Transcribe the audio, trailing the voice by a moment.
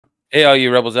Hey, all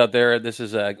you rebels out there. This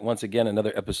is once again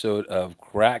another episode of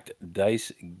Cracked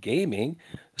Dice Gaming.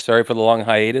 Sorry for the long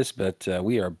hiatus, but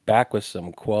we are back with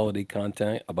some quality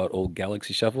content about old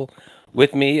Galaxy Shuffle.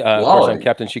 With me, of course, I'm Quality.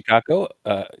 Captain Shikako,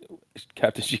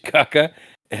 Captain Shikaka,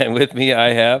 and with me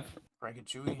I have Frank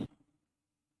Chewy.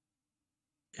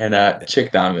 And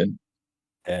Chick Donovan.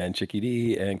 and Chicky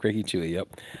D and Cricky Chewy.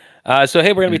 Yep. So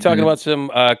hey, we're gonna be talking about some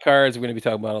cards. We're gonna be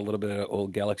talking about a little bit of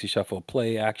old Galaxy Shuffle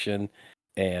play action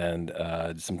and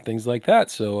some things like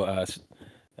that. So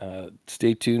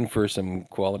stay tuned for some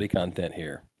quality content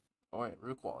here. Oh, wait,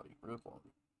 real quality.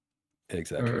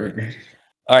 Exactly. Right.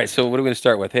 All right. So what are we going to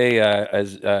start with? Hey,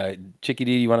 as Chicky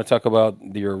D, you want to talk about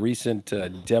your recent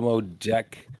demo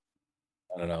deck?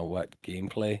 I don't know what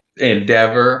gameplay.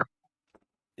 Endeavor.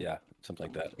 Yeah, something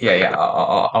like that. Yeah.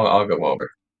 I'll go over.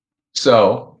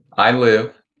 So I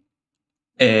live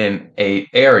in a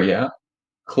area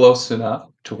close enough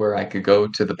to where I could go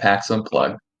to the PAX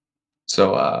Unplugged.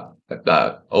 So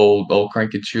old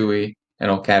Crank and Chewy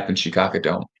and old Captain Shikaka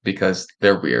don't, because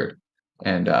they're weird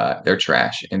and they're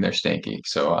trash and they're stinky.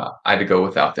 So I had to go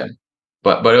without them.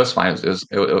 But it was fine.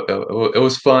 It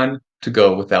was fun to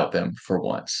go without them for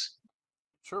once.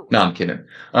 Sure. No, I'm kidding.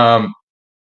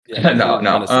 Yeah, No.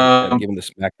 Honestly, give him the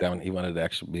smackdown. He wanted to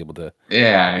actually be able to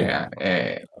Yeah.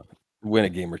 win a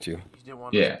game or two. You didn't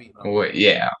want to Yeah. beat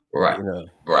Yeah. Right. You know,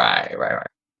 Right.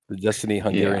 the Destiny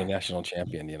Hungarian national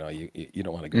champion. You know, you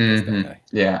don't want to go against that guy.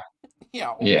 Yeah.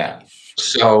 Yeah. Okay, Yeah.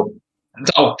 sure.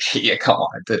 So, yeah, come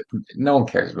on. No one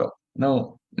cares about.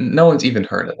 No one's even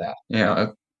heard of that. You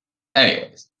know.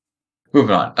 Anyways,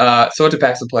 moving on. So to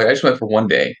PAX Unplugged, I just went for one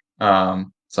day.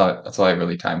 So that's all I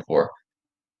really time for.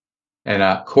 And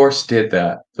of course, did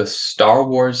the Star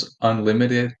Wars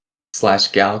Unlimited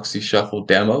 / Galaxy Shuffle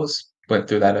demos. Went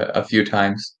through that a few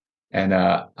times, and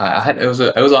I had it was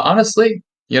honestly,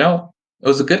 it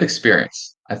was a good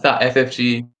experience. I thought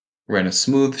FFG ran a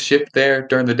smooth ship there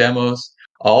during the demos.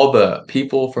 All the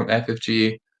people from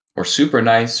FFG were super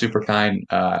nice, super kind.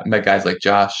 Met guys like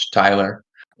Josh, Tyler,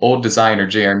 old designer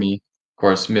Jeremy, of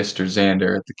course, Mr.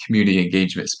 Xander, the community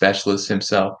engagement specialist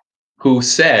himself, who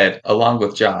said, along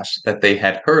with Josh, that they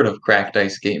had heard of Cracked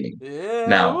Dice Gaming. Yeah.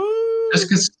 Now, just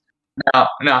because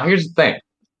now here's the thing.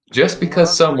 Just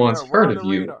because someone's heard of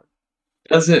you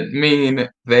doesn't mean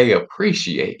they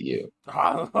appreciate you.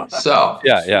 So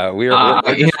Yeah, we're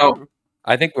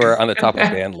I think we're on the top of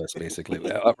the band list, basically.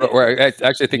 Or I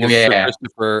actually think it's Sir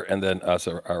Christopher and then us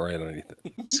are right underneath it.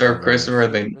 Sir Christopher,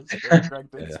 then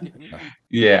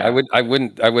yeah. I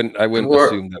wouldn't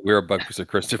assume that we're above Sir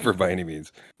Christopher by any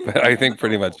means, but I think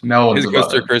pretty much no one's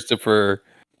above Sir Christopher,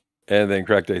 and then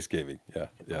Cracked Dice Gaming. Yeah.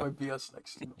 Might be us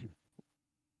next.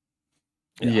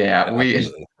 Yeah, we.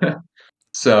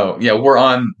 So yeah, we're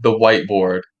on the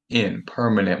whiteboard in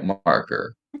permanent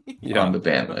marker on the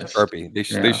band list. Sharpie. They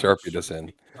Sharpied us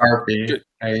in.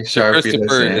 Sir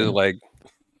Christopher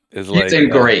is he's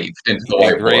engraved into the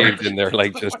whiteboard. Engraved, and they're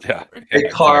like just they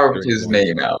carved his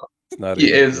name out.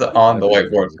 He is on the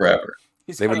whiteboard forever.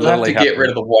 They would literally have to get rid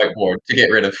of the whiteboard to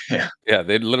get rid of him. Yeah,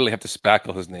 they'd literally have to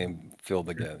spackle his name filled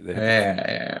again.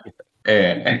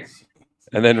 Yeah.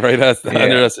 And then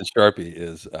under us in Sharpie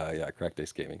is Cracked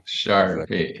Dice Gaming. Sharpie,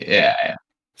 exactly. Yeah.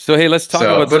 So hey, let's talk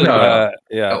about some,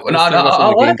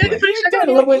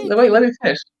 Wait, let me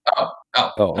finish.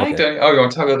 Okay. You want to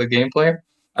talk about the gameplay?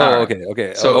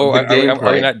 Okay. So are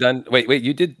we not done? Wait,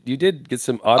 you did get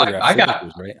some autographs,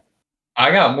 right?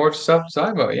 I got more stuff to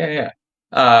talk about. Yeah.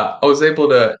 I was able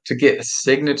to get a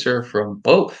signature from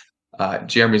both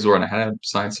Jeremy Zorin. I had him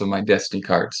sign some of my Destiny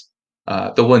cards.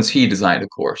 The ones he designed, of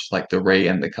course, like the Rey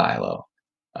and the Kylo,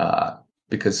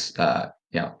 because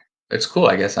it's cool.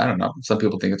 I guess I don't know. Some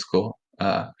people think it's cool.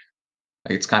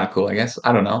 It's kind of cool, I guess.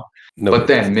 I don't know. But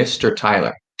then Mr.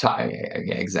 Tyler,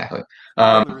 yeah, exactly.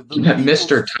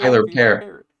 Mr. Tyler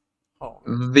Parrott,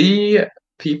 the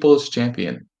People's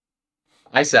Champion.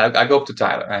 I said, I go up to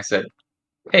Tyler and I said,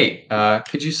 "Hey,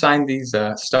 could you sign these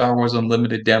Star Wars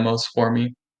Unlimited demos for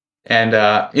me?" And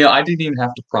I didn't even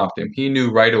have to prompt him. He knew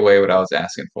right away what I was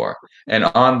asking for. And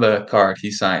on the card,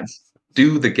 he signs,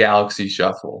 "Do the Galaxy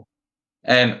Shuffle."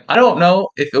 And I don't know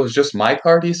if it was just my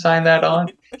card he signed that on.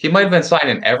 He might have been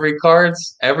signing every card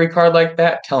like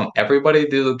that, telling everybody to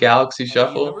do the Galaxy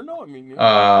Shuffle. You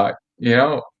never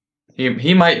know.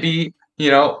 He might be,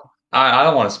 I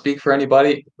don't want to speak for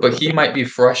anybody, but he might be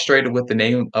frustrated with the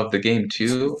name of the game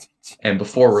too. And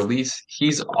before release,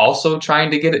 he's also trying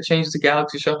to get it changed to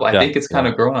Galaxy Shuffle. I think it's kind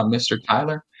of grown on Mr.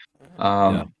 Tyler.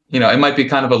 It might be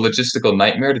kind of a logistical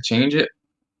nightmare to change it,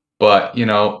 but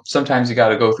sometimes you got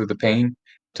to go through the pain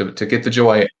to get the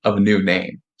joy of a new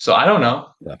name. So I don't know.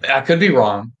 I could be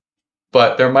wrong,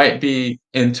 but there might be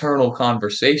internal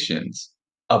conversations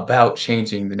about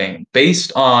changing the name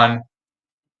based on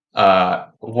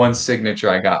one signature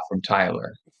I got from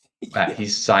Tyler that Yeah. he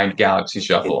signed Galaxy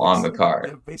Shuffle on the card.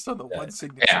 Yeah, based on the Yeah. one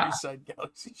signature Yeah. he signed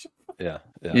Galaxy Shuffle. Yeah.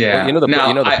 Yeah. Yeah. Well, you know the Now,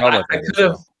 problem I with that is, could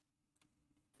have. though, if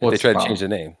they What's the try to change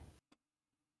problem? the name,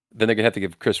 then they're gonna have to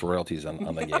give Chris royalties on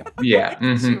the game. Yeah.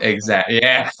 Exactly.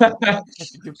 Yeah.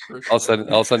 Give Chris All of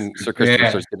a sudden, Sir Christopher Yeah.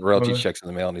 starts getting royalty checks in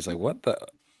the mail, and he's like, "What the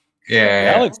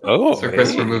Yeah. Alex? Oh, So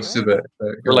Christopher hey." moves to the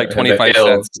For like the 25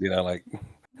 ills. cents, like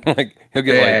like he'll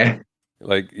get Yeah.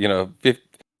 like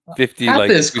 50 Half like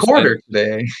this 2 quarter cent,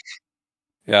 today.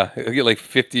 yeah, he'll get like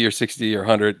 50 or 60 or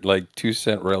 100 like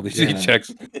 2-cent royalty Yeah. checks.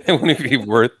 It wouldn't even be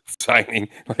worth signing.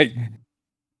 Like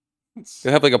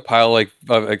he'll have like a pile of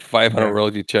 500 Yeah.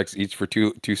 royalty checks each for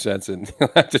 2 cents, and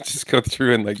he'll have to just go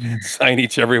through and like sign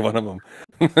every one of them.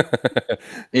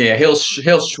 Yeah, he'll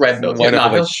shred those. Wind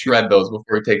up with, He'll like, shred those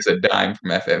before he takes a dime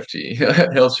from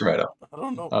FFG. He'll shred them. I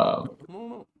don't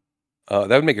know. that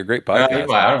would make a great I podcast,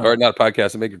 don't know. or not a podcast.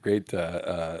 It'd make a great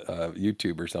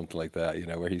YouTube or something like that.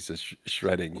 Where he's just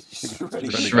shredding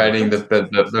Shredding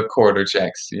the quarter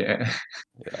checks. Yeah,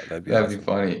 Yeah, that'd be that'd be awesome.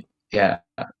 funny. Yeah.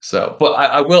 So, but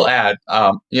I will add,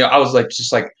 I was like,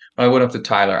 just like when I went up to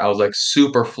Tyler, I was like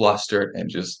super flustered and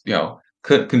just,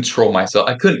 couldn't control myself.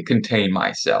 I couldn't contain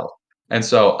myself. And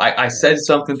so I said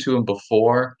something to him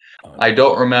before. Oh, I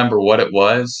don't remember what it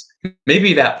was.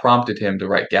 Maybe that prompted him to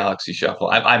write Galaxy Shuffle.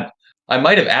 I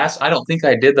might have asked. I don't think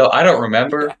I did though. I don't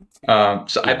remember.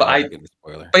 So yeah, I getting a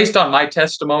spoiler. based on my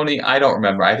testimony, I don't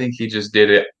remember. I think he just did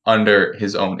it under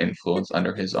his own influence,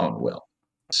 under his own will.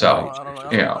 So,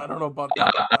 I don't know about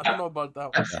that. I don't know about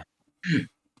that one.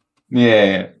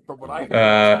 Yeah. From what I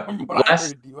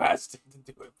heard, you asked him to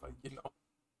do it, but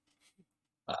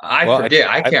I forget.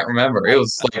 I can't remember. It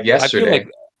was like yesterday.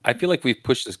 I feel like we've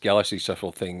pushed this Galaxy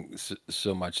Shuffle thing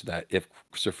so much that if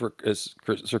Sir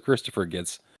Christopher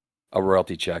gets a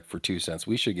royalty check for 2 cents,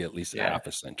 we should get at least half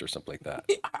a cent or something like that.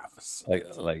 half a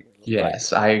cent.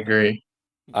 Yes, I agree.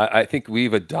 I think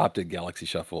we've adopted Galaxy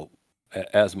Shuffle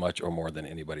as much or more than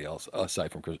anybody else,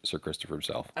 aside from Sir Christopher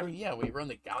himself. I mean, yeah, we run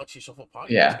the Galaxy Shuffle podcast,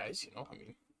 guys.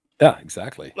 Yeah,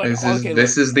 exactly. Like,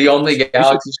 this is the only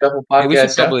Galaxy Shuffle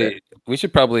podcast. We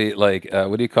should probably like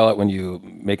what do you call it when you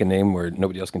make a name where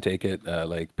nobody else can take it?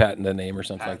 Like patent the name or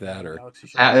something like that, or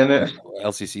patent it,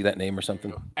 LCC that name or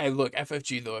something. Hey, look,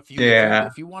 FFG though, if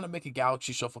you want to make a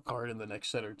Galaxy Shuffle card in the next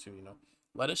set or two,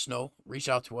 let us know. Reach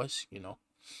out to us.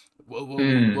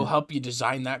 We'll help you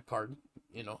design that card.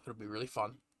 It'll be really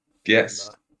fun. Yes,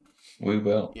 we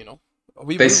will.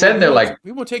 They said they're like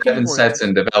we won't take 7 sets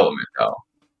in development though.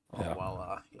 Oh,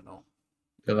 well,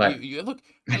 They're like, look,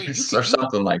 or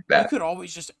something like that. You could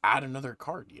always just add another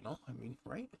card,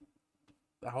 right?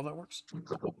 Is that how that works?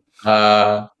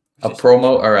 A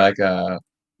promo, or like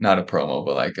not a promo,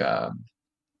 but like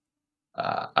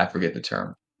I forget the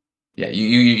term. Yeah,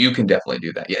 you can definitely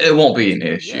do that. Yeah, it won't be an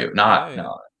issue.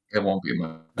 No, it won't be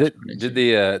much. Did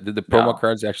the promo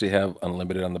cards actually have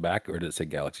unlimited on the back, or did it say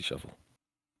Galaxy Shuffle?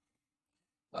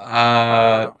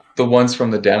 The ones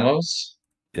from the demos.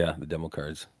 Yeah, the demo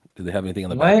cards. Did they have anything on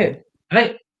the back?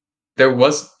 There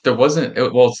wasn't.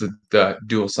 Well, it's the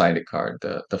dual-sided card,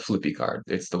 the flippy card.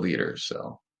 It's the leader.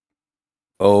 So.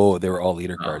 Oh, they were all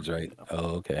leader cards, right?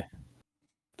 Oh, okay.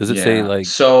 Does it say like?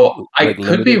 So I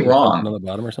could be wrong on the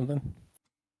bottom or something.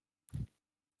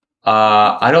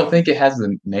 I don't think it has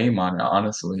the name on it,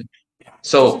 honestly. Yeah,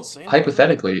 so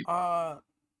hypothetically,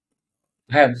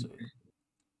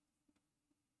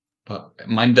 but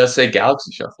mine does say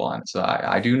Galaxy Shuffle on it, so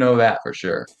I do know that for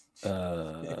sure. I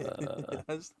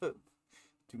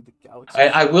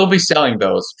will be selling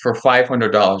those for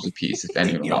 $500 a piece if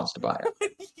anyone wants to buy it.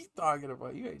 What are you talking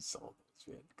about? You ain't sold this,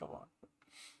 man. Come on.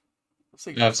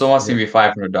 If someone wants to give me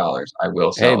 $500, I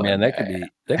will sell. Hey man, that could be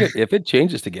if it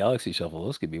changes to Galaxy Shuffle,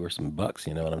 those could be worth some bucks.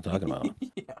 You know what I'm talking about?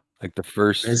 Yeah. Like the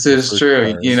first. This is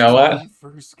true. You know what?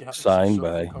 Signed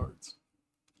by. Cards.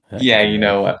 Yeah, you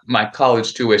know what? My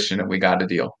college tuition, and we got a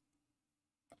deal.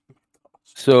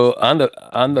 So on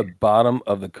the bottom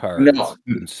of the cards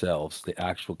themselves, the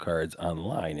actual cards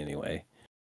online anyway,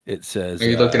 it says. Are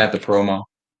you looking at the promo?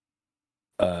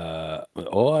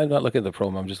 I'm not looking at the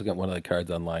promo. I'm just looking at one of the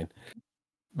cards online.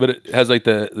 But it has like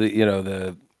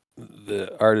the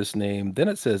artist name. Then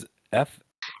it says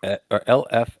or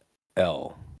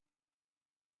LFL.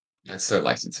 That's their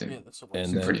licensing. Yeah, that's their licensing.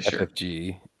 And then pretty sure.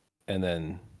 FFG, and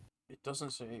then it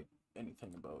doesn't say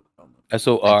anything about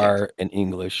SOR in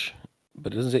English,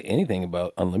 but it doesn't say anything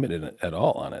about unlimited at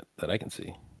all on it that I can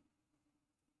see.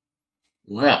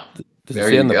 Well, Does it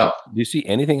say on the? Do you see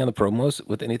anything on the promos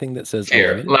with anything that says?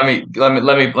 Here, let me pull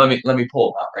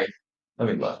it out right. Let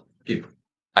me look.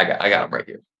 I got them right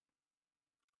here.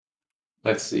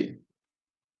 Let's see.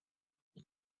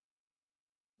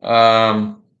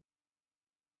 I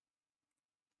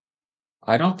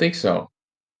don't think so.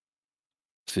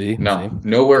 See? No,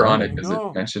 nowhere on it does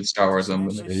it mention Star Wars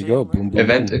Unlimited. There you go. Boom, boom,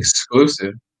 Event boom.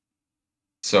 exclusive.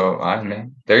 So,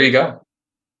 man, there you go.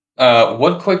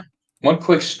 One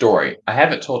quick story. I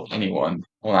haven't told anyone.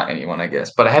 Well, not anyone, I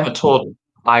guess, but I haven't told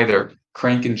either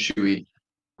Crank and Chewy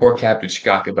or Captain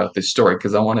Shikak about this story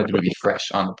because I wanted it to be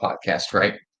fresh on the podcast,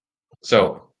 right?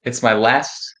 So it's my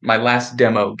last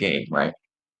demo game, right?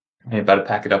 I'm about to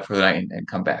pack it up for the night and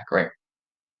come back, right?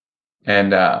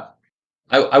 And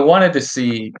I wanted to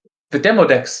see the demo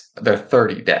decks. They're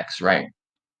 30 decks, right?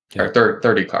 Or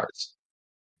 30 cards.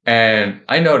 And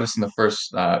I noticed in the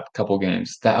first couple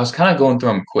games that I was kind of going through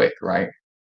them quick, right?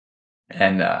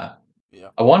 And I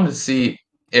wanted to see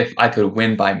if I could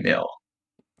win by mill.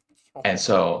 And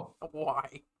so why?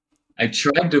 I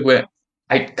tried to win.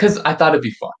 Because I thought it'd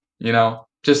be fun,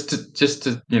 just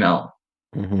to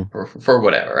for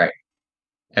whatever, right?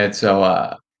 And so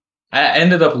I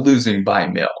ended up losing by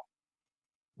mill,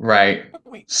 right?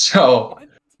 So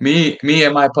me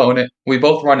and my opponent, we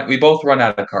both run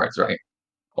out of cards, right?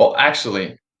 Well,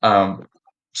 actually,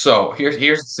 so here's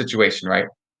the situation, right?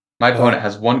 My opponent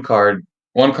has one card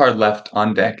left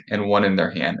on deck and one in their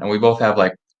hand, and we both have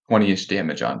like 20-ish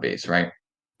damage on base, right?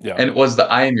 Yeah. And it was the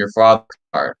I Am Your Father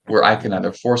card, where I can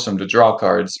either force them to draw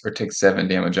cards or take 7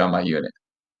 damage on my unit.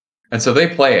 And so they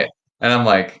play it, and I'm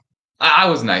like, I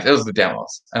was nice. It was the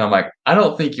demos, and I'm like, I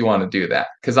don't think you want to do that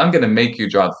because I'm going to make you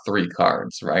draw 3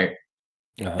 cards, right?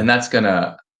 And that's going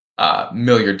to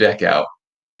mill your deck out.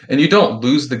 And you don't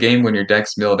lose the game when your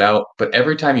deck's milled out, but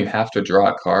every time you have to draw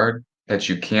a card that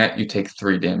you can't, you take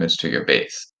 3 damage to your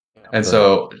base. And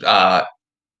so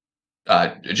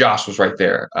Josh was right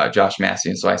there, Josh Massey.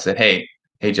 And so I said, hey,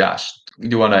 Josh, do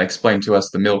you want to explain to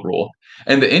us the mill rule?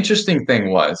 And the interesting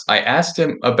thing was I asked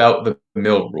him about the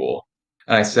mill rule.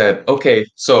 And I said, okay,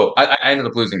 so I ended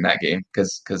up losing that game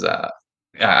because I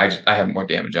had more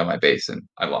damage on my base and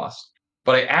I lost.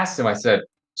 But I asked him, I said,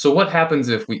 so what happens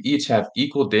if we each have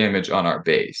equal damage on our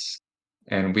base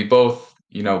and we both,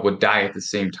 would die at the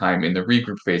same time in the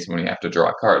regroup phase when we have to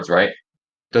draw cards, right?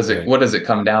 What does it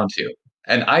come down to?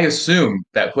 And I assumed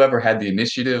that whoever had the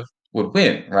initiative would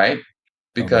win, right?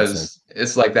 Because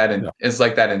it's like that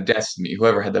in Destiny.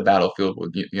 Whoever had the battlefield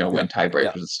would win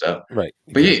tiebreakers and stuff. Right.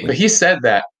 Exactly. But he said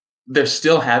that they're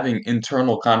still having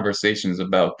internal conversations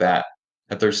about that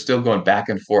they're still going back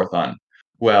and forth on.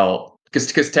 Well,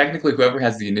 because technically whoever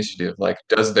has the initiative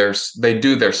they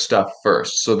do their stuff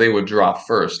first, so they would draw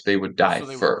first, they would die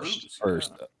first.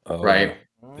 Right?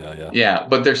 Yeah,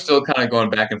 but they're still kind of going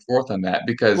back and forth on that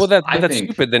because that's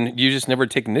stupid. Then you just never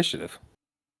take initiative.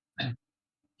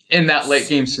 In that late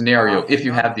game scenario, if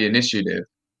you have the initiative.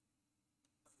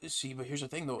 See, but here's the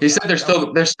thing, though. He said they're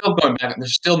still going back.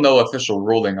 There's still no official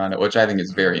ruling on it, which I think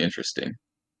is very interesting.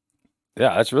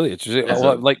 Yeah, that's really interesting.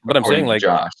 But I'm saying,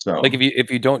 Josh,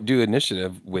 if you don't do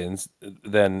initiative wins,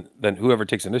 then whoever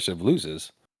takes initiative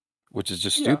loses, which is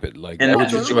just stupid. Like in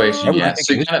that situation,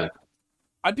 yeah.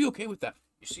 I'd be okay with that.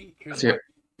 You see, here's why.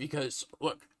 Because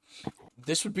look,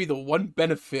 this would be the one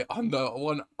benefit on the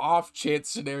one off chance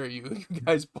scenario you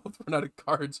guys both run out of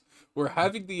cards where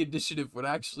having the initiative would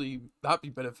actually not be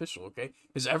beneficial, okay?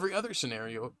 Because every other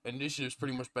scenario, initiative is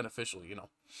pretty much beneficial,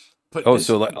 But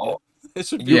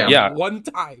this would be one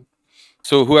time.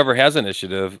 So whoever has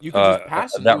initiative, you can just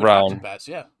pass that round. Pass,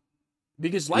 yeah.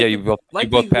 Because you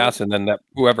both pass, and then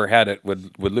whoever had it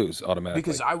would lose automatically.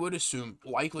 Because I would assume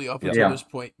likely up until this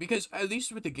point, because at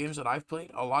least with the games that I've played,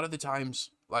 a lot of the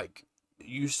times, like,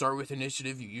 you start with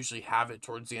initiative, you usually have it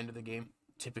towards the end of the game,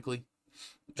 typically.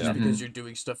 Just because you're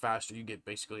doing stuff faster, you get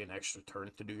basically an extra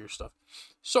turn to do your stuff.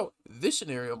 So this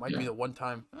scenario might be the one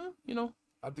time,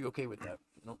 I'd be okay with that.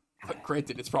 But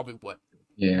granted, it's probably 1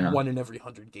 in every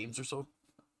 100 games or so,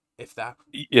 if that.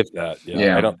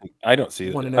 Yeah. I don't see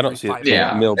it. I don't see it.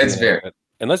 Yeah, it's fair.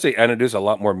 Unless they introduce a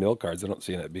lot more mill cards, I don't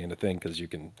see it being a thing because you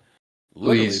can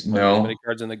literally put as many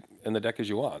cards in the deck as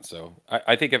you want. So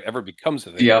I think if it ever becomes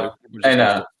a thing, they're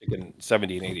just taking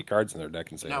 70 and 80 cards in their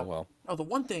deck and saying, now the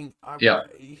one thing,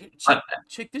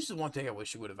 Chick, this is one thing I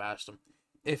wish you would have asked them.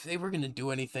 If they were going to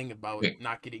do anything about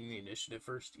not getting the initiative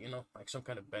first, like some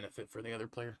kind of benefit for the other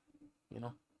player,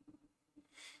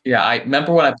 Yeah, I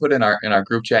remember when I put in our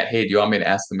group chat, hey, do you want me to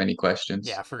ask them any questions?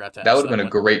 Yeah, I forgot to ask that. Would have been a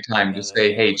great time to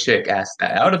say, hey, Chick, ask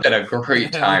that. That would have been a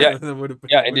great time.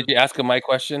 Yeah, and did you ask him my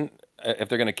question? if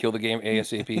they're gonna kill the game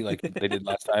ASAP like they did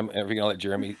last time, and we're gonna let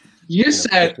Jeremy. You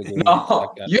said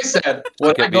no. You said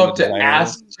when I go up to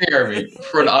ask Jeremy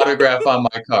for an autograph on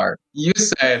my card, you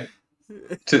said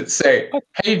to say,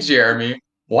 "Hey, Jeremy,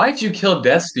 why'd you kill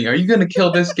Destiny? Are you gonna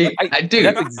kill this game?" I do.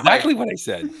 That's exactly what I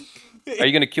said. Are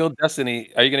you gonna kill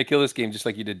Destiny? Are you gonna kill this game just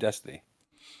like you did Destiny?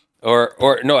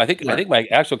 Or no? I think my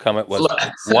actual comment was,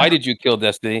 "Why did you kill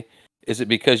Destiny? Is it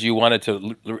because you wanted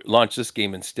to launch this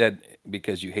game instead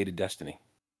because you hated Destiny?"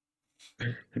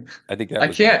 I think that. I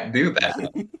can't do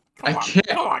that. I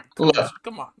can't.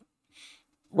 Come on.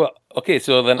 Well, okay,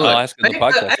 so then I'll ask in the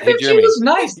podcast. Hey, Jeremy, was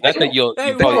nice. Not that you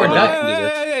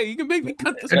you can make me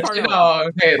cut this part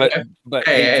out. But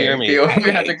hey, Jeremy,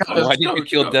 why did you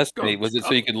kill Destiny? Was it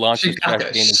so you could launch this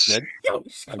trash game instead?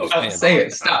 Say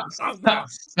it. Stop.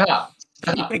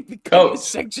 You make me cut this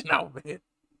section out, man.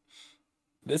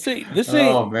 This ain't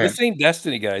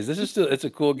Destiny, guys. This is still, it's a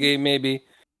cool game, maybe,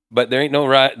 but there ain't no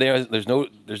there's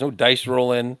no dice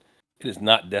rolling. It is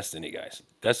not Destiny, guys.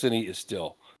 Destiny is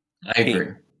still.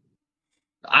 I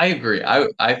agree.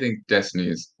 I think Destiny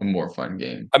is a more fun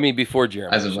game. I mean, before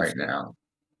Jeremy, as of right now.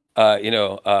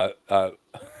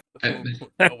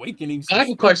 Awakening. I have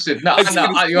a question. No, I'm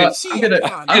gonna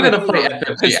play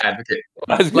FFG Advocate.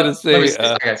 I was gonna say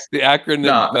the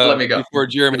acronym let me go. Before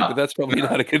Jeremy, but that's probably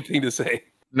not a good thing to say.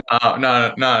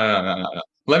 No.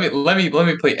 Let me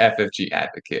play FFG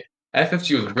Advocate.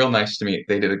 FFG was real nice to me.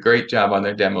 They did a great job on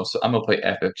their demo, so I'm gonna play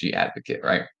FFG Advocate,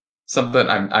 right? Something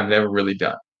I've never really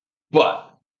done.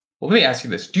 But let me ask you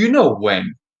this: do you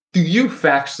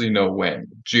factually know when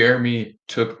Jeremy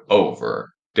took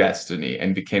over Destiny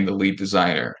and became the lead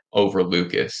designer over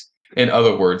Lucas? In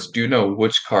other words, do you know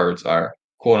which cards are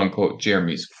quote unquote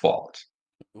Jeremy's fault?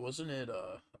 Wasn't it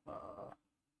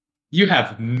You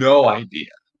have no idea.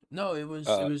 No, it was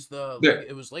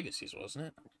Legacies, wasn't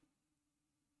it?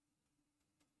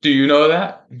 Do you know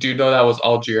that? Do you know that was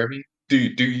all Jeremy? Do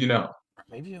you know?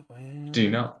 Maybe it was. Do you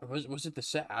know? Was it the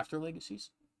set after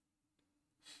Legacies?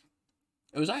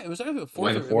 It was either the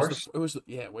fourth. Way the Force? It was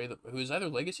either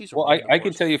Legacies or. Well, I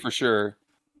can tell you for sure,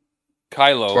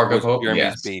 Kylo was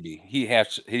Jeremy's baby. He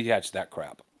hatched that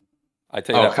crap. I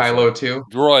tell you that. Oh, Kylo too.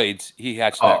 Droids. He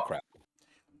hatched that crap.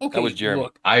 Okay, that was Jeremy.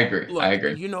 Look, I agree.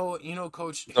 You know,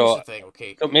 Coach. Here's the thing.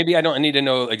 Okay. So maybe I don't need to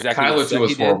know exactly. Kylo 2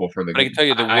 was horrible for the game. But I can tell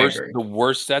you the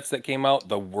worst sets that came out,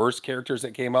 the worst characters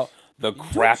that came out, the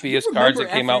crappiest cards that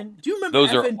came out.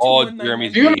 Those are all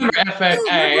Jeremy's. Do you remember FN?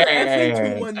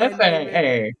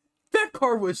 Hey. That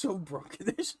card was so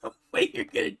broken. There's no way you're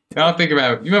gonna. I don't think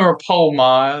about it. You remember Paul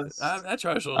Maz? That's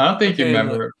right. I don't think you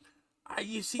remember.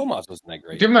 You see, Paul Maz wasn't that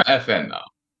great. Do you remember FN though?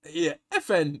 Yeah,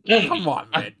 FN. Come on,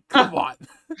 man. Come on.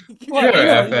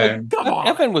 FN. Come on.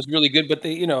 FN was really good, but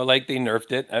they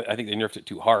nerfed it. I think they nerfed it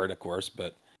too hard, of course,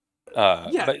 but.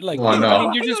 But like,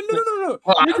 you're just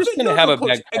gonna have a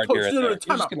bad card here. You're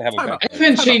just gonna have a bad.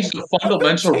 FN changed the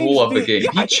fundamental rule of the game.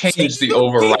 He changed the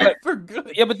override for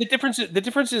good. Yeah, but the difference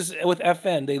is with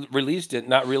FN, they released it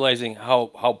not realizing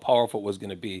how powerful it was going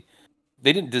to be.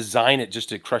 They didn't design it just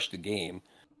to crush the game.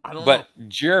 But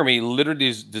Jeremy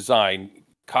literally designed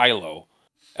Kylo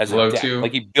as a deck.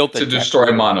 Like he built to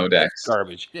destroy mono decks.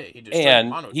 Garbage.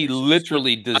 Yeah, he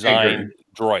literally designed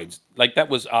droids. Like that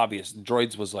was obvious.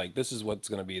 Droids was like, this is what's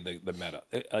going to be the meta.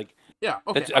 Like, yeah,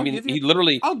 okay. He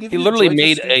literally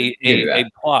made a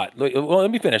plot. Well,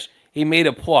 let me finish. He made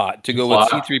a plot to go with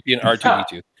C-3PO and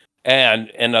R2-D2 and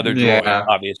another droid,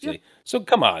 obviously. Yeah. So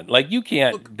come on, like you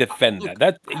can't defend that.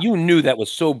 That you knew that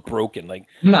was so broken. Like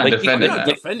I'm not defending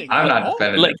that. I'm not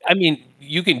defending. Like I mean,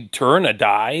 you can turn a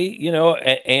die,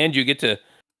 and you get to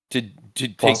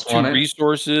take 2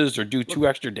 resources or do 2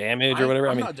 extra damage or whatever.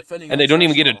 And they don't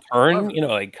even get a turn.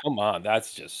 Like come on,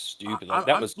 that's just stupid. Like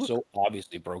that was so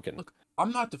obviously broken. Look,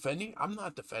 I'm not defending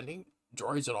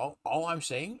droids at all. All I'm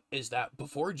saying is that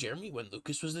before Jeremy, when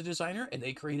Lucas was the designer and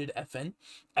they created FN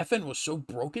was so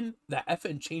broken that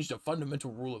FN changed the fundamental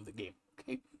rule of the game.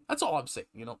 Okay, that's all I'm saying.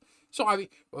 So I mean,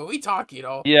 when we talk,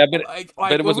 yeah, but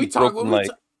it wasn't broken like.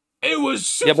 It was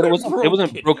super yeah, but it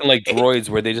wasn't broken like droids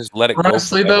where they just let it go.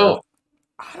 Honestly, though,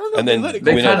 I don't know. And then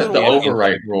they had the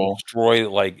override rule, destroy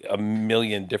like a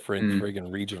million different friggin'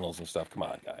 regionals and stuff. Come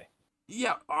on, guy.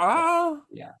 Yeah.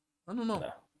 Yeah. I don't know.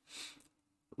 No.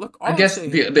 Look, I guess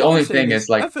the only thing is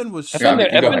like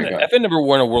FN never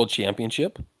won a world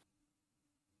championship.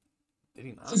 Did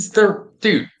he not?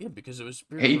 Dude. Yeah, because it was.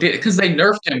 He did because they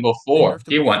nerfed him before.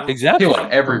 He won exactly. He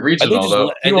won every regional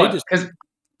though. He won because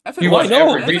he won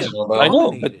every regional though. I know,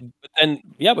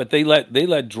 but they let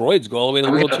droids go all the way to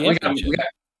the world championship.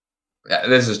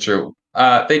 This is true.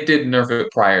 They did nerf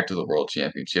it prior to the world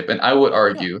championship, and I would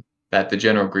argue that the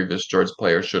General Grievous George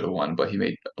player should have won, but he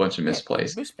made a bunch of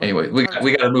misplays. misplayed Anyway, the we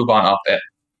entire got to move on off that.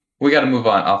 We got to move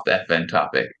on off the FN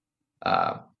topic.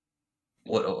 How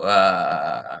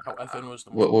FN was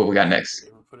the most what we got boring next? they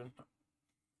ever put in.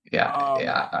 Yeah,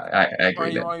 I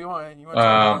agree. You want to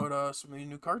talk about some of the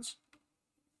new cards?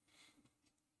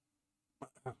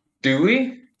 Do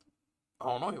we?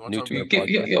 Oh no, you want New to to talk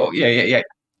the Yeah, podcast? yeah.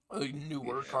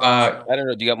 newer cards? I don't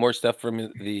know. Do you got more stuff from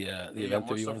the event more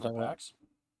that you want stuff to talk from about? PAX?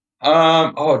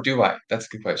 Oh, do I? That's a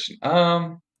good question.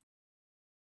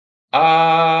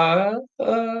 I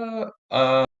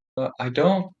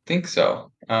don't think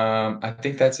so. I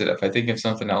think that's it. If I think of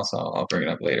something else, I'll bring it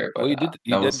up later. Well, But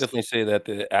you that did was definitely say that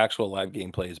the actual live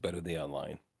gameplay is better than the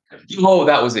online. oh,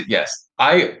 that was it. Yes,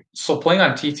 so playing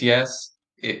on TTS,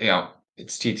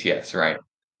 it's TTS, right?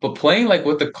 But playing like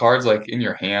with the cards like in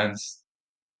your hands,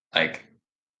 like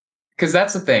because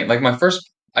that's the thing. Like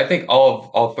I think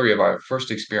all three of our first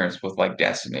experience with like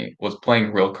Destiny was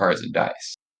playing real cards and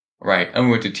dice, right? And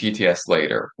we went to TTS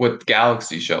later with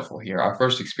Galaxy Shuffle here. Our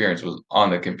first experience was on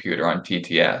the computer on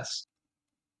TTS,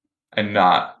 and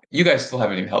not you guys still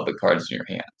haven't even held the cards in your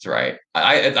hands, right?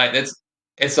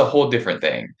 It's a whole different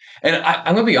thing. And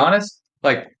I'm gonna be honest,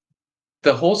 like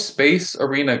the whole space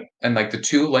arena and like the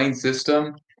 2-lane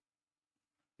system,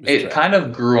 it kind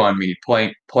of grew on me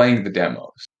playing the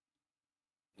demos.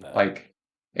 Like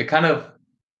it kind of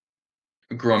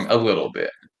grew on a little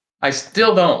bit. I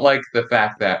still don't like the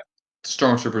fact that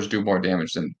stormtroopers do more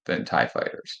damage than TIE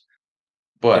fighters.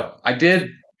 But I did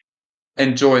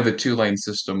enjoy the 2-lane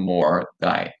system more than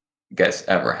I guess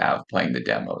ever have playing the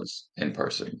demos in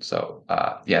person. So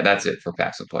yeah, that's it for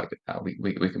PAX Unplugged.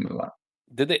 We can move on.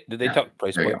 Did they talk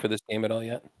price point for this game at all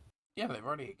yet? Yeah, they've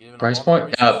already given price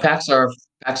point. Packs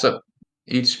up.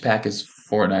 Each pack is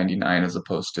 $4.99 as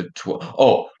opposed to 12.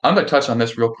 Oh, I'm gonna touch on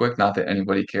this real quick. Not that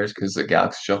anybody cares because it's a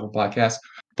Galaxy Shuffle podcast.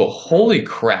 But holy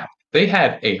crap, they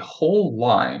had a whole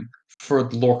line for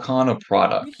Lorcana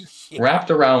product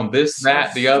wrapped around this,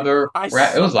 that, the other.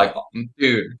 It was like,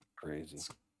 dude, crazy.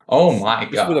 Oh my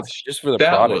gosh, just for the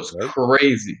that product, was right?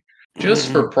 crazy.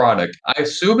 Just for product. I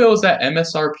assume it was at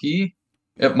MSRP.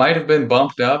 It might have been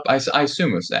bumped up. I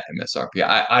assume it was at MSRP.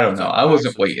 I don't know. I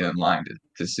wasn't waiting in line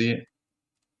to see it.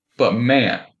 But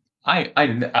man, I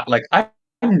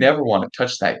never want to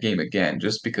touch that game again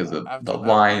just because of the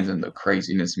lines and the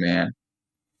craziness, man.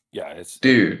 Yeah, it's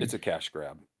a cash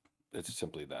grab. It's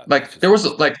simply that. Like there was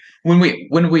like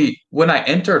when I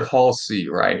entered Hall C,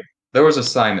 right? There was a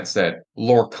sign that said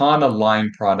Lorcana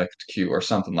line product queue or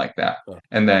something like that.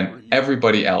 And then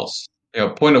everybody else,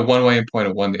 pointed one way and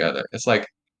pointed one the other. It's like,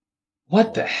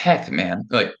 what the heck, man?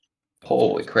 Like,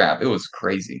 holy crap, it was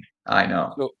crazy. I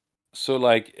know. So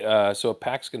a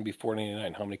pack's gonna be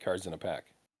 $4.99. How many cards in a pack?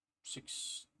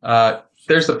 6.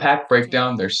 There's a pack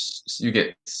breakdown. There's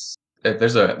an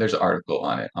article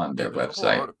on it on their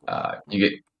website.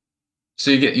 You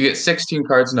get 16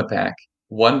 cards in a pack,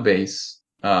 1 base,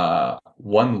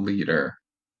 1 leader,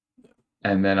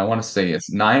 and then I want to say it's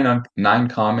 9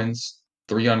 commons,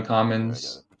 3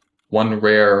 uncommons, 1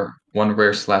 rare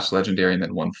 / legendary, and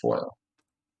then 1 foil.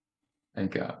 I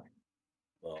think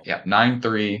yeah, 9,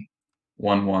 3,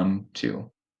 1, 1,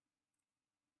 2.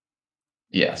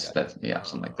 Yes,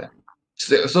 something like that.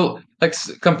 So like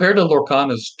compared to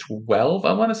Lorcana's 12,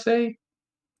 I want to say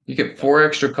you get 4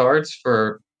 extra cards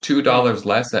for $2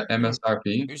 less at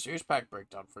MSRP. Here's pack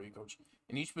breakdown for you, Coach.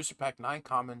 In each booster pack, 9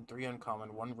 common, 3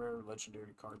 uncommon, 1 rare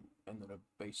legendary card, and then a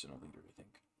base and a leader, I think.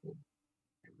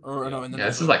 Or no, and then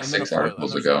this is like 6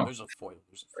 articles ago. There's a foil,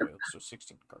 so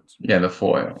 16 cards. Yeah, the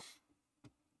foil.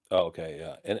 Oh, okay,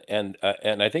 yeah, and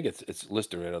I think it's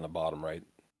listed right on the bottom, right?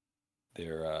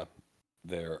 There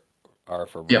are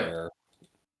for rare.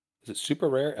 Is it super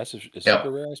rare? Is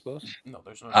super rare, I suppose? No,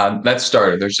 there's no. That's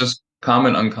starter. There's just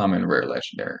common, uncommon, rare,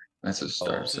 legendary. That's a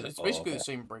starter. It's basically the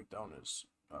same breakdown as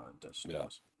Destiny.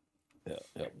 Yeah,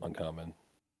 uncommon.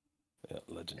 Yeah,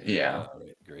 legendary. Yeah.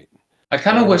 Right, great. I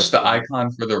kind of wish the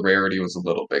icon for the rarity was a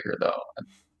little bigger though.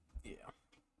 Yeah.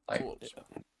 Like,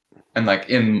 and like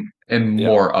in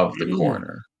more of the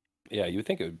corner. Yeah, you would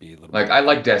think it would be a little. Like I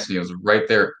like Destiny. It was right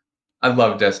there. I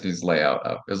love Destiny's layout.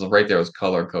 It was right there. It was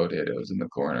color coded. It was in the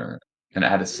corner, and it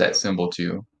had a set symbol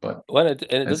too. But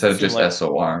instead of just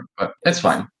SOR, but it's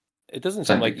fine. It doesn't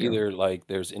seem like either like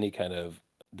there's any kind of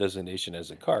designation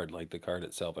as a card, like the card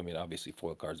itself. I mean, obviously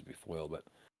foil cards would be foil, but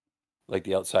like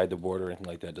the outside the border or anything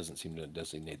like that doesn't seem to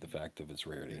designate the fact of its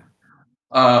rarity.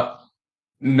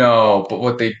 No, but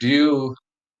what they do,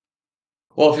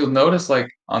 well, if you'll notice, like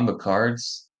on the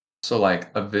cards. So like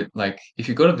if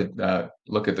you go to the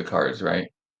look at the cards, right?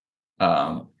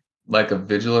 like a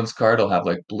vigilance card will have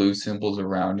like blue symbols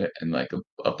around it, and like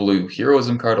a blue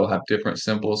heroism card will have different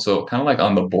symbols. So kind of like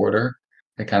on the border,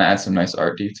 it kind of adds some nice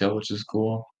art detail, which is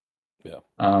cool. Yeah.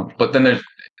 But then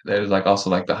there's like also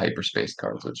like the hyperspace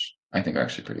cards, which I think are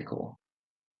actually pretty cool.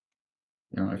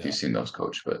 I don't know if you've seen those,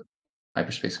 Coach, but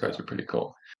hyperspace cards are pretty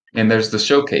cool. And there's the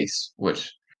showcase,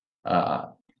 which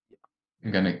I'm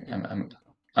gonna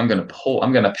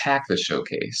pack the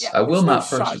showcase. Yeah, I will there's no not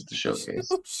shot. purchase the There's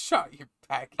showcase, no shot you're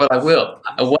packing. but I the will.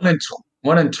 showcase.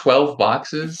 One in 12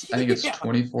 boxes. I think it's Yeah.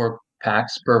 24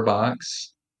 packs per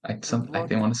box. I think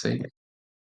I want to say.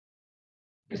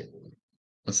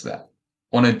 What's that?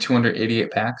 One in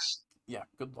 288 packs. Yeah,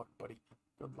 good luck, buddy.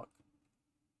 Good luck.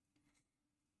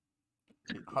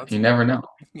 You never know.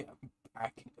 Yeah,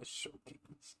 packing a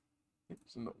showcase.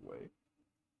 There's no way.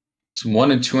 It's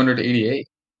 1 in 288.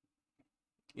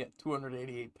 Yeah,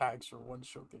 288 packs for one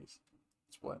showcase.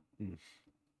 It's what?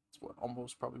 It's what?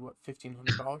 Almost probably what?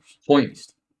 $1,500. Point.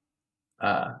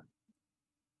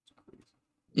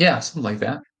 Yeah, something like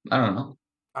that. I don't know.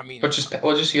 I mean, but just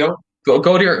go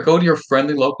to your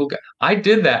friendly local guy. I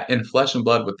did that in Flesh and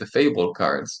Blood with the Fabled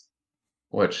cards,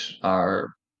 which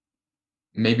are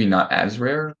maybe not as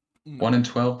rare. no. 1 in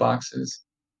 12 boxes,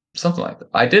 something like that.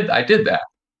 I did that.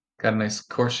 Got a nice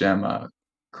Corsham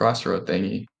Crossroad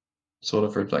thingy. Sold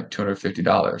it for like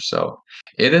 $250. So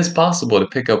it is possible to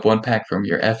pick up one pack from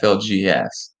your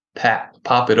FLGS,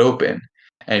 pop it open,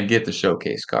 and get the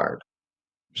showcase card.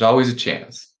 There's always a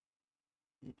chance.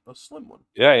 A slim one.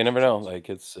 Yeah, you never know. Like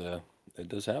it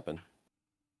does happen.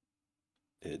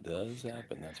 It does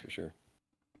happen, that's for sure.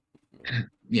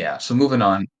 Yeah. So moving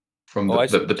on from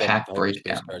the pack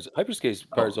breakdown. Hyperspace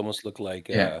cards almost look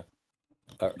like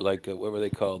what were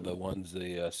they called? The ones,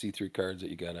 the see-through cards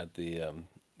that you got at the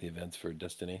events for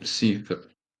Destiny.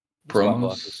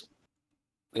 Promos.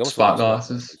 Spot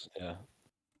glasses. Yeah.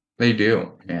 They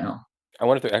do. Yeah. I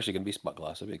wonder if they're actually going to be spot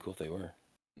glass. That'd be cool if they were.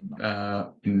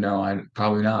 No, I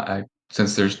probably not.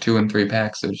 Since there's 2 and 3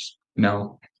 packs, it's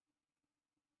not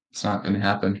going to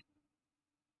happen.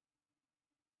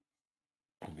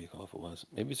 It'd be cool if it was.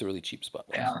 Maybe it's a really cheap spot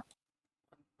glass. Yeah.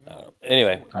 I don't know.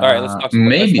 Anyway, all right. Let's talk.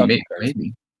 Maybe.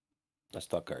 Let's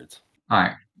talk cards. All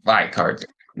right, cards.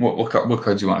 What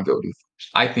cards do you want to go to?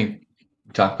 I think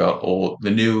we talk about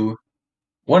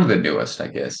one of the newest, I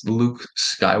guess, Luke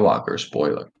Skywalker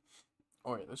spoiler.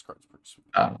 Oh yeah, this card's pretty sweet.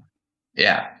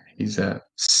 Yeah, he's a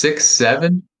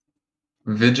 6/7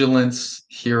 vigilance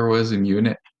heroism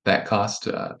unit that costs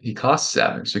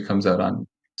 7, so he comes out on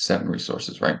 7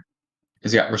 resources, right?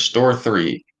 He's got restore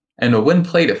 3 and a win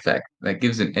plate effect that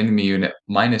gives an enemy unit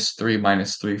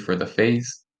 -3/-3 for the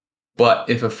phase. But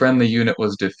if a friendly unit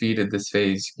was defeated this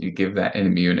phase, you give that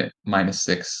enemy unit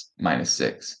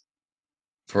 -6/-6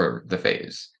 for the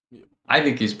phase. Yeah. I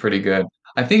think he's pretty good.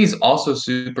 I think he's also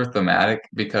super thematic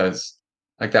because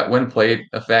like that win plate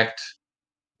effect,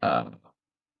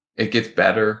 it gets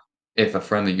better if a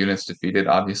friendly unit's defeated,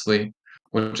 obviously,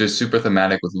 which is super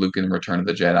thematic with Luke in Return of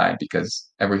the Jedi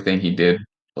because everything he did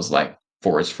was like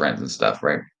for his friends and stuff,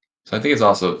 right? So I think it's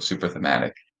also super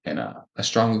thematic and a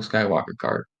strong Luke Skywalker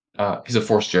card. He's a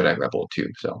Force Jedi Rebel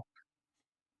too, so.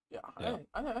 Yeah.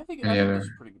 I think it's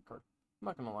a pretty good card. I'm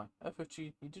not gonna lie.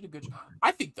 FFG, he did a good job.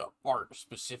 I think the art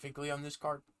specifically on this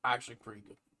card actually pretty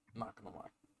good. I'm not gonna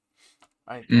lie.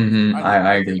 I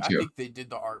agree too. I think they did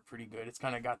the art pretty good. It's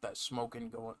kind of got that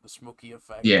the smoky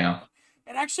effect. Yeah.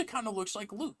 It actually kind of looks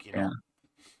like Luke, you know. Yeah.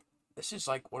 This is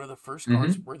like one of the first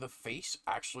cards where the face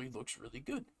actually looks really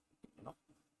good, you know.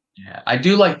 Yeah, I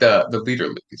do like the leader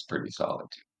Luke is pretty solid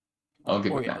too. I'll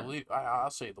give it that. I'll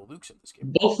say the Lukes in this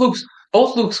game. Both Luke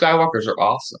Skywalkers are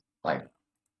awesome. Like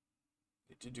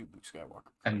they did do Luke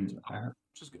Skywalker,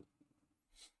 which is good.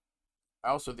 I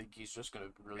also think he's just gonna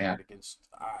be really good against.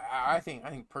 I think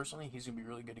personally he's gonna be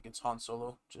really good against Han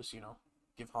Solo. Just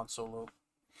give Han Solo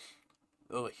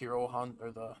the hero Han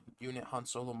or the unit Han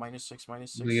Solo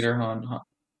 -6/-6. Leader Han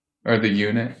or the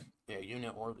unit. Yeah,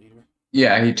 unit or leader.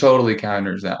 Yeah, he totally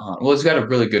counters that Han. Well, he's got a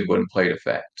really good wooden plate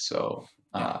effect, so.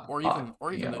 Yeah, or even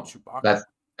the Chewbacca.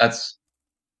 That's.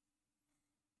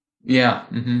 Yeah.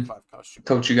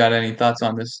 Coach, you got any thoughts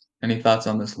on this?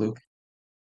 Luke?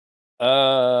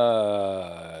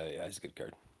 Yeah, it's a good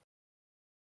card.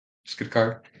 It's a good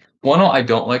card. One I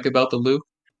don't like about the Luke.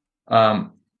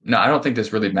 No, I don't think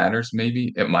this really matters.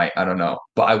 Maybe it might. I don't know.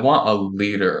 But I want a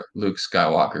leader Luke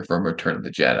Skywalker from Return of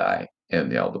the Jedi in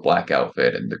the black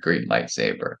outfit and the green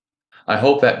lightsaber. I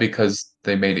hope that because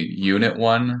they made a unit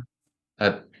one,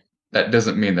 that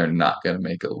doesn't mean they're not going to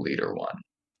make a leader one.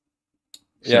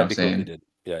 Yeah, it'd be cool if they did.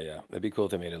 Yeah. It'd be cool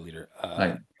if they made a leader.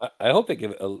 I hope they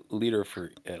give a leader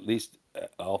for at least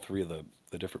all 3 of the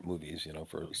the different movies,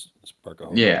 for Spark of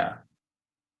Hope. Yeah.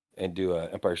 And do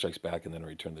Empire Strikes Back and then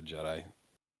Return of the Jedi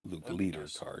Luke leader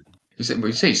card. When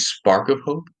you say Spark of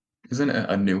Hope, isn't it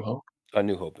A New Hope? A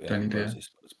New Hope. Yeah.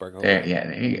 Spark of Hope. There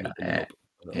you go. New Hope.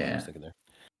 I was thinking there.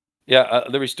 Yeah,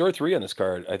 the Restore 3 on this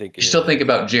card, I think. You're still thinking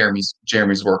about Jeremy's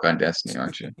work on Destiny,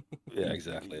 aren't you? Yeah,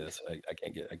 exactly. I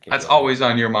can't get. That's always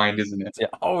on your mind, isn't it? Yeah,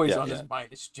 always on his mind.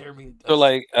 It's Jeremy. So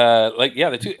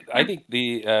the two. I think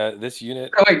this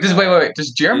unit. Oh, wait.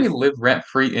 Does Jeremy live rent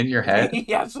free in your head?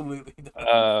 He absolutely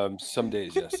does. Some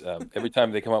days, yes. Every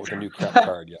time they come out with a new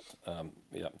card, yeah.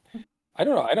 Yeah. I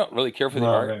don't know. I don't really care for the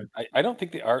art. I don't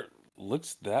think the art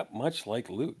looks that much like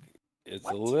Luke. It's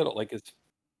a little like it's.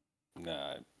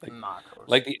 Nah,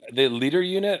 like the leader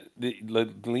unit, the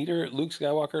leader Luke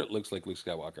Skywalker looks like Luke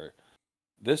Skywalker.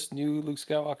 This new Luke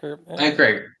Skywalker, Hey,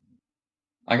 Greg,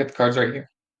 I got the cards right here.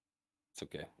 It's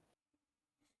okay.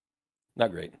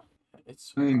 Not great.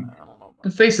 It's. I don't know. The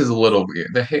face is a little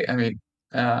weird.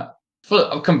 I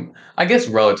guess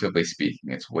relatively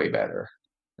speaking, it's way better.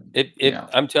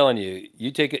 I'm telling you,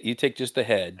 you take just the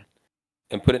head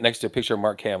and put it next to a picture of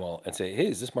Mark Hamill and say, "Hey,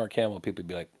 is this Mark Hamill?" People would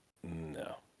be like,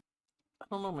 "No." I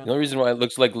don't know, man. The only reason why it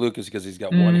looks like Luke is because he's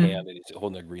got one hand and he's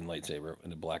holding a green lightsaber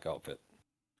in a black outfit.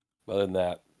 But other than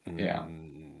that, yeah,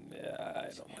 I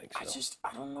don't think so.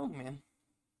 I don't know, man.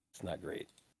 It's not great.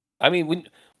 I mean,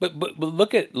 but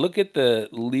look at the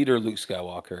leader Luke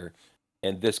Skywalker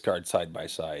and this card side by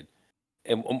side.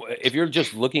 And if you're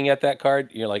just looking at that card,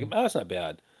 you're like, "Oh, that's not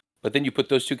bad." But then you put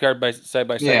those two cards side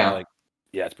by side, and you're like,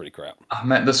 "Yeah, it's pretty crap."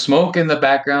 Man, the smoke in the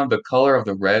background, the color of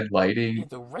the red lighting. Yeah,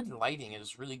 the red lighting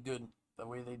is really good. The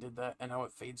way they did that and how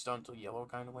it fades down to yellow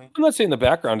kind of way. I'm not saying the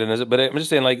background is it, but I'm just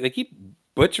saying like they keep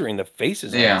butchering the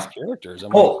faces of these characters.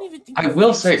 I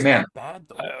will say, man, bad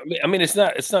though. I mean, it's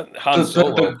not Han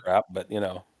Solo crap, but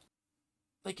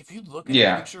like if you look at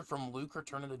the picture from Luke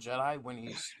Return of the Jedi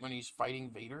when he's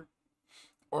fighting Vader,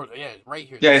 or right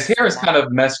here. Yeah, his hair is kind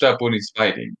of messed up when he's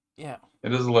fighting. Yeah,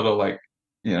 it is a little like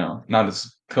not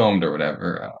as combed or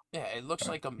whatever. Yeah, it looks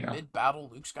like a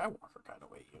mid-battle Luke Skywalker kind of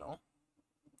way,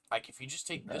 Like, if you just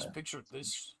take this picture,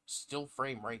 this still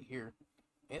frame right here,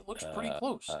 it looks pretty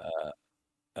close.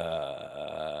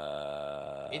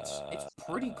 It's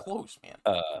pretty close, man.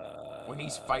 When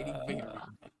he's fighting Vader.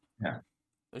 Yeah.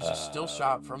 There's a still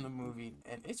shot from the movie,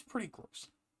 and it's pretty close.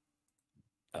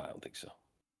 I don't think so.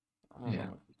 I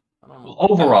don't know.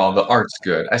 Overall, the art's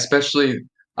good. Especially,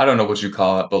 I don't know what you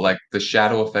call it, but like the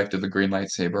shadow effect of the green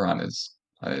lightsaber on his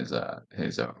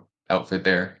outfit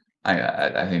there.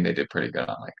 I think they did pretty good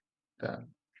on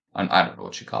I don't know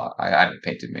what you call it. I haven't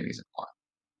painted minis in a while.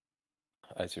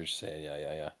 I see what you're saying.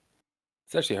 Yeah.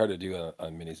 It's actually hard to do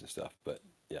on minis and stuff, but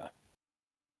yeah.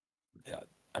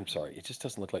 I'm sorry, it just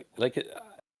doesn't look like it.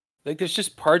 Like there's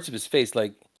just parts of his face,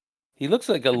 like he looks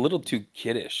like a little too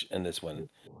kiddish in this one.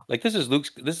 Like this is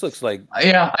Luke's. This looks like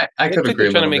I could agree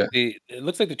a little bit. It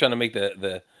looks like they're trying to make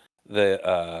the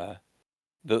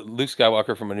Luke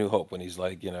Skywalker from A New Hope when he's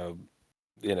like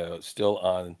still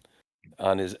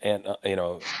on his aunt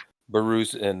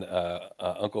Baruch and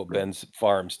Uncle Ben's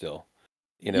farm still.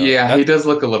 He does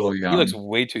look a little young. He looks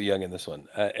way too young in this one,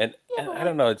 and I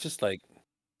don't know. It's just like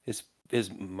his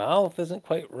mouth isn't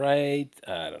quite right.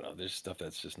 I don't know. There's stuff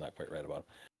that's just not quite right about him.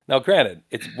 Now, granted,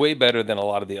 it's way better than a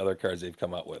lot of the other cards they've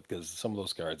come out with because some of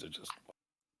those cards are just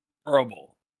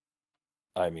horrible.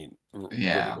 I mean, really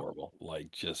horrible,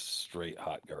 like just straight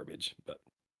hot garbage. But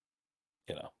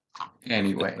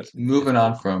Anyway, moving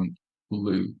on from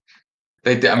Luke,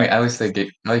 at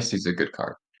least he's a good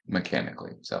card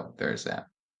mechanically. So there's that.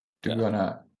 Do we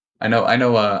wanna? I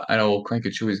know. Cranky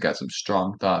Chewie's got some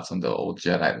strong thoughts on the old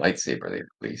Jedi lightsaber they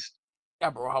released.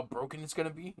 Yeah, bro, how broken it's gonna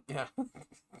be. Yeah.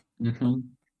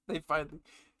 They finally,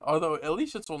 although at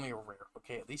least it's only a rare.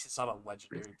 Okay, at least it's not a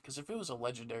legendary. Because if it was a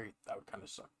legendary, that would kind of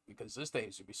suck. Because this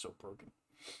days would be so broken.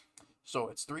 So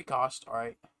it's 3 cost. All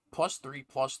right,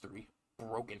 +3/+3,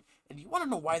 broken. And you want to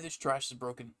know why this trash is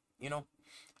broken?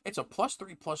 It's a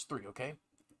 +3/+3. Okay,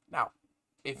 now.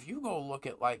 If you go look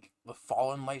at, like, the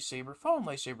Fallen Lightsaber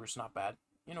is not bad,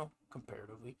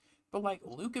 comparatively. But, like,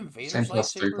 Luke and Vader's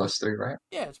lightsaber... +3/+3, right?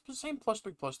 Yeah, it's the same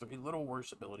 +3/+3. A little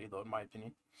worse ability, though, in my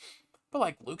opinion. But,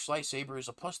 like, Luke's lightsaber is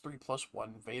a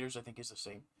 +3/+1. Vader's, I think, is the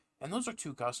same. And those are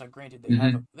 2 costs. Now, granted,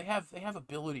 they have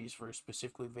abilities for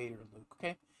specifically Vader and Luke,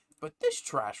 okay? But this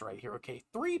trash right here, okay?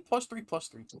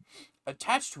 3+3/+3.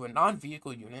 Attached to a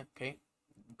non-vehicle unit, okay?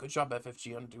 Good job,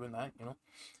 FFG, on doing that,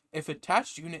 If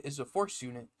attached unit is a force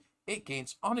unit, it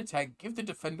gains on attack. Give the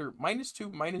defender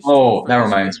 -2/-2. Oh, that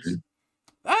reminds me.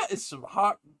 That is some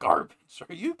hot garbage.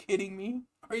 Are you kidding me?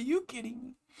 I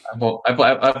have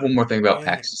one more thing about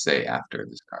packs to say after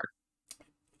this card.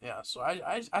 Yeah, so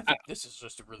I think this is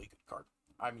just a really good card.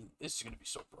 I mean, this is gonna be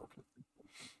so broken.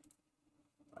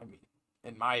 I mean,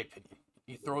 in my opinion,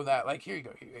 you throw that like here you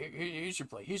go. Here's your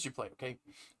play. Here's your play. Okay,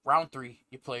 round 3,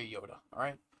 you play Yoda. All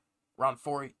right, round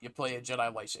 4, you play a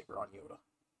Jedi lightsaber on Yoda.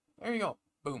 There you go.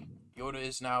 Boom. Yoda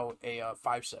is now a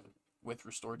 5/7 with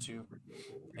restore 2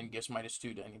 and gives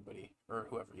 -2 to anybody or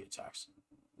whoever he attacks.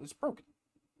 It's broken.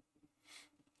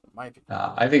 In my opinion.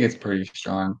 I think it's pretty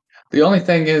strong. The only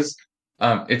thing is,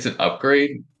 it's an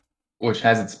upgrade, which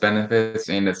has its benefits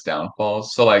and its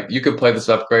downfalls. So like you could play this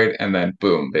upgrade and then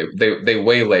boom, they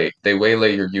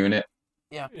waylay your unit.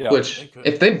 Yeah. Which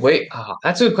if they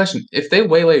that's a good question. If they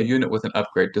waylay a unit with an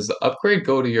upgrade, does the upgrade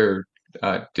go to your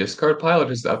discard pile or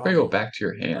does the upgrade go back to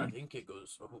your I hand? think it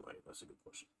goes. Oh, wait, that's a good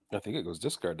question. I think it goes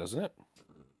discard, doesn't it?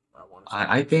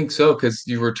 I think so because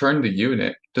you return the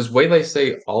unit. Does waylay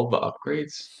say all the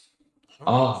upgrades?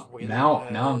 Oh, now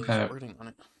I'm kind of. Wording on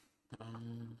it.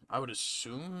 I would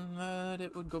assume that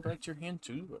it would go back to your hand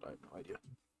too, but I have no idea.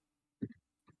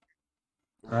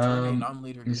 Return a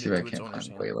non-leader let me see if I to its can't owner's find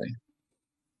hand. waylay.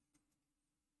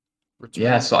 Return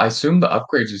Yeah, so I assume the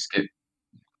upgrades just get.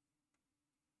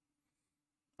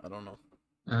 I don't know.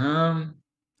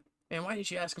 Man, why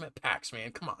did you ask him at PAX,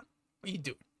 man? Come on. What are you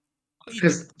doing?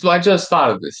 Because so I just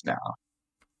thought of this now.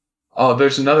 Oh,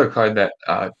 there's another card that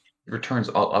returns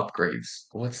all upgrades.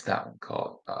 What's that one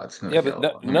called? It's yeah,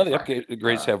 but none of the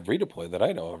upgrades have redeploy that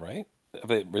I know of, right? Have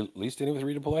they released any with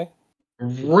redeploy?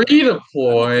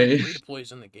 Redeploy. Redeploy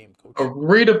is in the game, Coach. A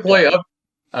redeploy up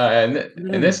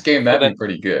in this game that'd be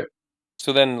pretty good.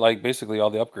 So then, like basically all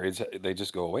the upgrades they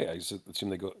just go away. I just assume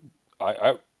they go.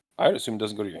 I would assume it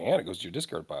doesn't go to your hand; it goes to your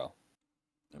discard pile.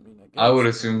 I mean, I would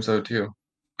assume so too.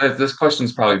 This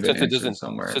question's probably been answered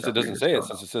somewhere. Since it doesn't say it,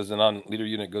 since it says the non-leader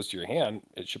unit goes to your hand,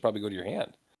 it should probably go to your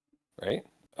hand, right?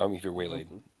 I mean, if you're waylaid,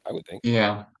 I would think.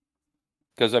 Yeah.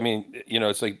 Because I mean,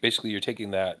 it's like basically you're taking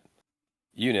that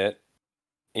unit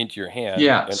into your hand.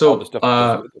 Yeah. And so all the stuff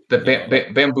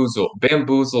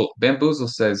bamboozle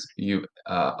says you.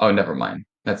 Oh, never mind.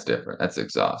 That's different. That's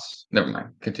exhaust. Never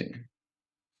mind. Continue.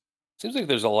 Seems like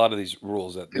there's a lot of these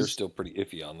rules that they're still pretty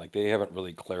iffy on. Like they haven't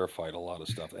really clarified a lot of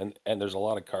stuff, and there's a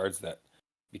lot of cards that,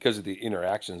 because of the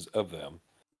interactions of them,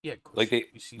 like it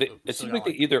seems like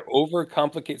they either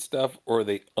overcomplicate stuff or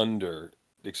they under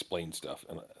explain stuff,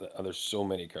 and there's so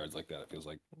many cards like that. It feels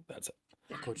like that's it.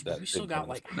 Yeah, Coach, we still got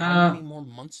like how many more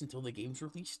months until the game's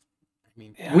released? I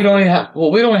mean, we don't even have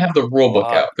the rule book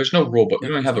out. There's no rule book. We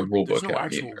don't have the rule book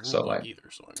out either. So like,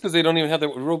 it's because they don't even have the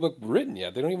rule book written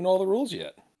yet. They don't even know all the rules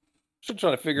yet. They're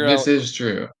trying to figure out. This is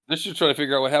true. They're just trying to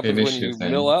figure out what happens when you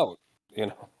mill out.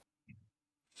 Yeah.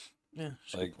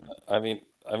 Like I mean,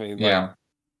 yeah. Like,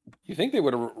 you think they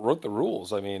would have wrote the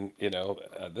rules? I mean,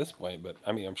 at this point, but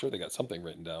I mean, I'm sure they got something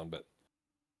written down. But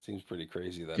it seems pretty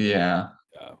crazy that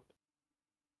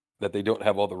that they don't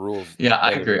have all the rules. Yeah,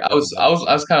 I agree. I was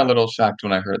kind of a little shocked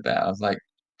when I heard that. I was like,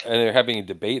 and they're having a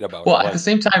debate about. Well, at the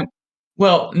same time,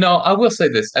 no, I will say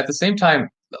this. At the same time,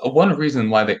 one reason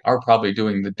why they are probably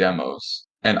doing the demos,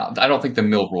 and I don't think the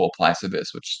mill rule applies to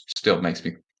this, which still makes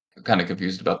me kind of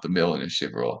confused about the mill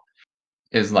initiative rule,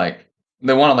 is like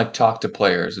they want to like talk to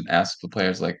players and ask the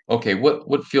players like, okay,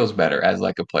 what feels better as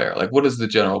like a player? Like, what does the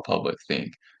general public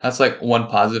think? That's like one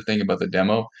positive thing about the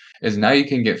demo is now you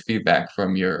can get feedback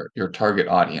from your target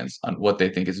audience on what they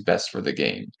think is best for the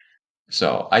game.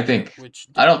 So I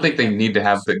don't think they need to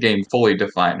have the game fully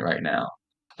defined right now.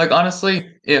 Like honestly,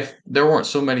 if there weren't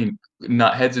so many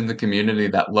nutheads in the community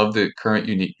that love the current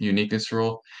uniqueness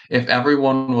rule, if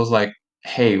everyone was like,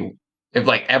 hey, if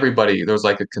like everybody there was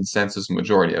like a consensus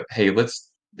majority of, hey,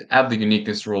 let's have the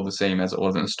uniqueness rule the same as it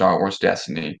was in Star Wars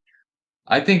Destiny,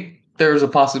 I think there's a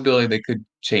possibility they could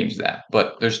change that.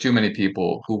 But there's too many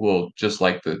people who will just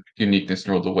like the uniqueness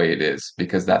rule the way it is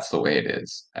because that's the way it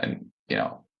is, and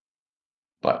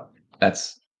but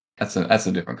that's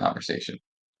a different conversation.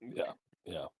 Yeah.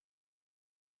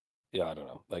 I don't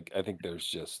know. Like I think there's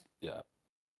just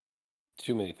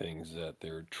too many things that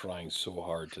they're trying so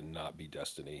hard to not be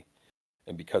Destiny,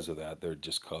 and because of that, they're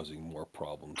just causing more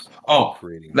problems.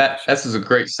 Creating this is a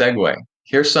great segue.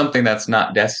 Here's something that's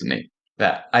not Destiny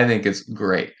that I think is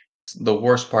great. The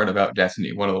worst part about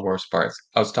Destiny, one of the worst parts.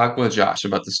 I was talking with Josh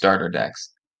about the starter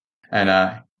decks, and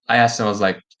I asked him, I was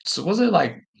like, so was it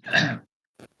like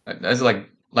as like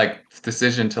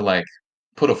decision to like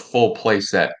put a full play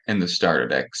set in the starter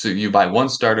deck. So you buy one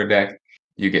starter deck,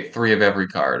 you get 3 of every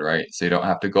card, right? So you don't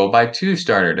have to go buy 2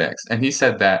 starter decks. And he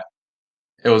said that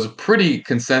it was a pretty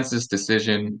consensus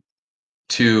decision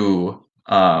to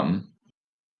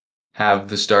have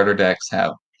the starter decks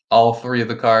have all 3 of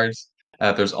the cards.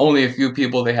 There's only a few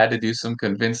people they had to do some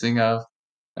convincing of.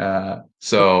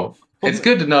 So it's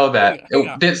good to know that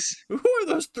this. Who are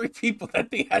those 3 people that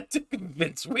they had to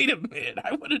convince? Wait a minute,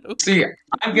 I want to know. See,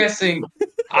 I'm guessing.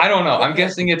 I don't know. I'm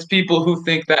guessing it's people who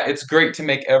think that it's great to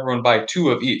make everyone buy 2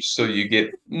 of each, so you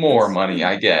get more money.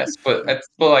 I guess, but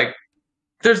like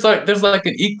there's like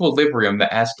an equilibrium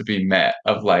that has to be met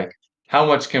of like how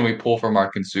much can we pull from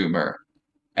our consumer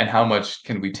and how much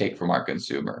can we take from our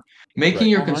consumer. Making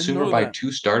your consumer buy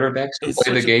 2 starter decks to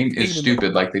play the game is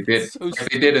stupid, like they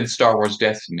did in Star Wars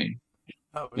Destiny.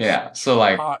 Yeah, so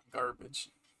like hot garbage.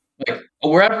 Like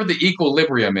wherever the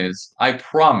equilibrium is, I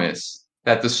promise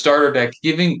that the starter deck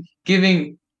giving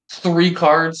 3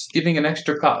 cards, giving an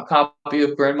extra copy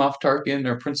of Grand Moff Tarkin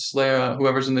or Princess Leia,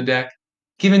 whoever's in the deck,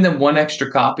 giving them 1 extra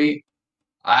copy,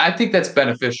 I think that's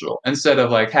beneficial instead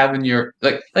of like having your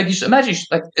like you should imagine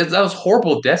like that was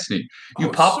horrible Destiny.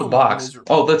 You pop the box.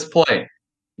 Miserable. Oh, let's play.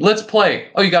 Let's play.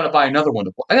 Oh, you got to buy another one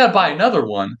to play. I got to buy another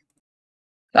one.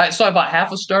 So I bought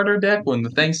half a starter deck when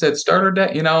the thing said starter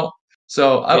deck.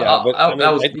 So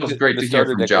that was great to hear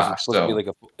from Josh. So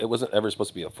it wasn't ever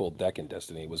supposed to be a full deck in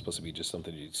Destiny. It was supposed to be just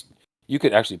something you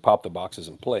could actually pop the boxes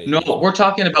and play. No, we're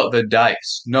talking about the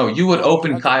dice. No, you would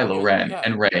open Kylo Ren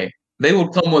and Rey. They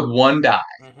would come with 1 die.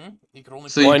 Mm-hmm. You could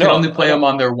only play them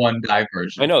on their 1 die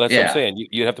version. I know, that's what I'm saying.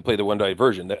 You'd have to play the 1 die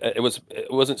version. It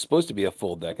wasn't supposed to be a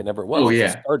full deck. It never was. It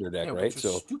was a starter deck, right?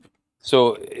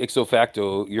 So ipso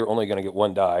facto, you're only going to get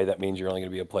 1 die. That means you're only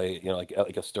going to be able to play,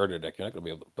 like a starter deck. You're not going to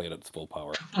be able to play it at its full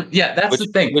power. Yeah, that's the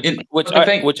thing.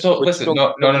 Listen,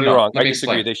 no, wrong. I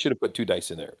disagree. They should have put 2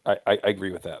 dice in there. I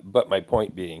agree with that. But my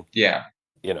point being, let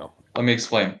me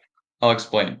explain. I'll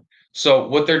explain. So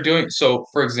what they're doing. So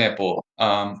for example,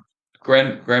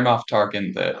 Grand Moff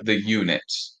Tarkin, the unit,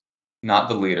 not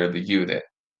the leader, the unit.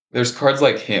 There's cards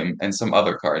like him and some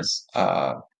other cards.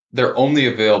 They're only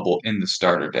available in the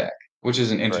starter deck, which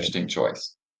is an interesting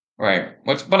choice, right?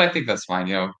 But I think that's fine.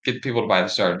 Get people to buy the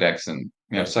starter decks and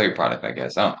sell your product. I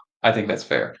guess I think that's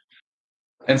fair.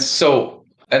 And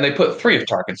they put 3 of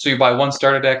Tarkin. So you buy 1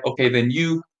 starter deck. Okay, then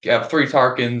you have 3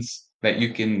 Tarkins that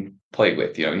you can play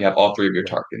with. You have all 3 of your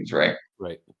Tarkins, right?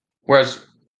 Right. Whereas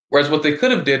what they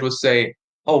could have did was say,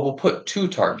 oh, we'll put 2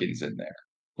 Tarkins in there,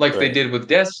 like they did with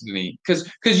Destiny,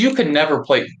 because you can never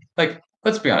play like.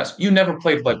 Let's be honest. You never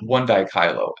played like 1 die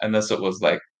Kylo, unless it was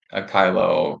like a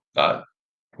Kylo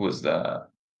who was the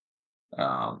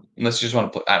unless you just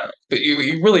want to play. I don't know, but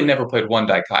you really never played 1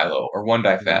 die Kylo or 1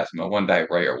 die Phasma, 1 die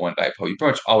Rey, or 1 die Poe. You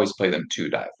pretty much always play them 2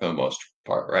 die for the most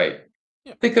part, right?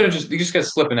 Yeah. They could have you just got to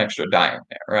slip an extra die in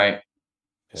there, right?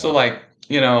 Yeah. So like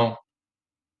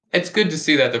it's good to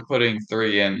see that they're putting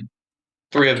 3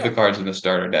 of the cards in the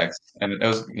starter decks, and it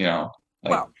was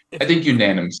I think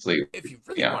unanimously. If you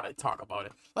really want to talk about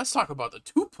it, let's talk about the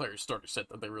 2-player starter set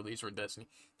that they released for Destiny.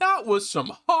 That was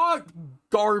some hot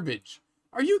garbage.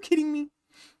 Are you kidding me?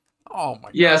 Oh my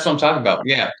god. Yeah, that's what I'm talking about.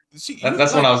 Yeah. See,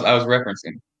 that's what I was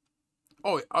referencing.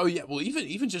 Oh yeah. Well,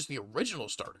 even just the original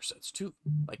starter sets too.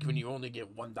 Like when you only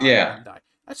get 1 die, 1 die.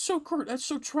 That's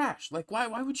so trash. Like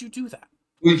why would you do that?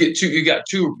 You got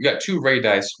two Rey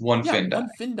dice, 1 Finn die. 1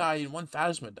 Finn die and 1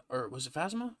 Phasma. Or was it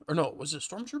Phasma? Or no, was it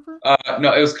Stormtrooper?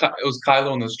 No, it was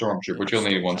Kylo and the Stormtrooper, which you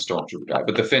only need 1 Stormtrooper die.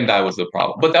 But the Finn die was the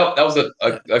problem. But that was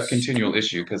a continual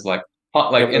issue, because like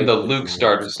in the Luke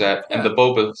starter set and the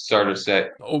Boba starter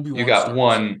set, you got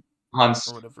 1 Han,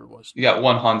 or whatever it was. You got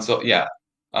 1 Han Solo. Yeah.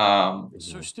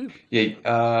 It's so stupid.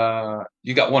 Yeah.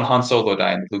 You got 1 Han Solo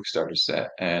die in the Luke starter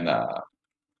set, and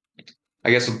I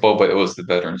guess with Boba, it was the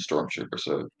veteran Stormtrooper,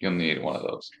 so you only need 1 of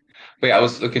those. But yeah, it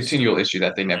was a continual issue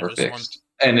that they never fixed.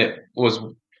 And it was,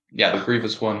 the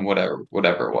Grievous one, whatever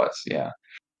it was, yeah.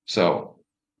 So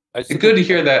it's good to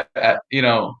hear that,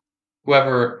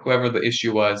 whoever the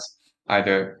issue was,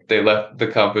 either they left the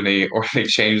company or they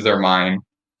changed their mind,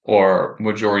 or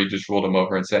majority just rolled them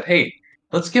over and said, hey,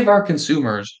 let's give our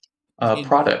consumers a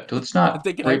product. Let's not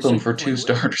rape them for 2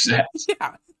 starter sets.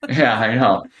 Yeah. Yeah, I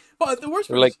know. But the worst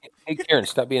We're like, hey, Karen,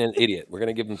 stop being an idiot. We're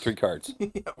gonna give them 3 cards.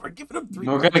 We're giving them 3.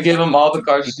 We're gonna give them all the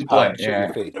cards to play.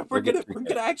 Yeah. We're gonna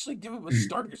actually give them a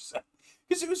starter set,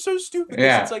 because it was so stupid.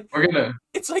 Yeah, it's like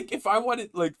It's like if I wanted,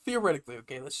 like, theoretically,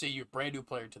 okay, let's say you're a brand new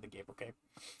player to the game, okay.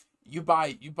 You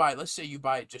buy. Let's say you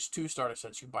buy just 2 starter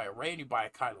sets. You buy a Rey and you buy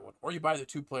a Kylo one, or you buy the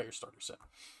 2-player starter set.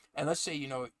 And let's say you've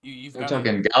got. We're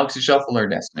talking Galaxy Shuffle or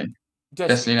Destiny.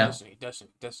 Destiny.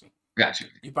 Gotcha.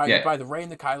 You buy the Rey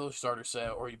and the Kylo starter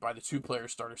set, or you buy the 2-player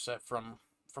starter set from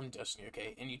Destiny,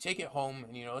 okay? And you take it home,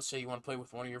 and let's say you want to play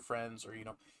with one of your friends, or you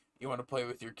want to play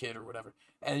with your kid or whatever,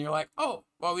 and you're like, oh,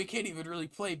 well, we can't even really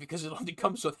play because it only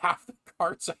comes with half the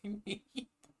cards I need.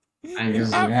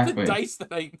 Half the dice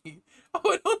that I need.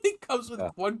 Oh, it only comes with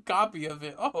one copy of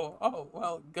it. Oh,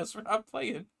 well, guess we're not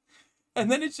playing.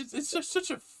 And then it's just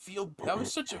such a that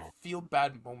was such a feel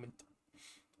bad moment.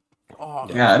 Oh,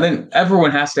 yeah, and then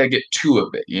everyone has to get 2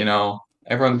 of it, you know?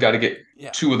 Everyone's got to get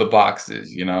 2 of the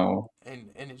boxes, you know? And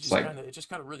it just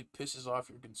kind of really pisses off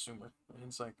your consumer. And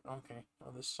it's like, okay,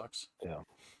 well, this sucks. Yeah.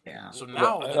 So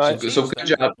now, so good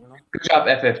job, you know? Good job,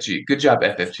 FFG. Good job,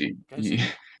 FFG.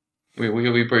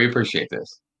 We appreciate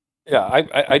this. Yeah,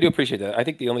 I do appreciate that. I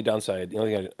think the only downside, the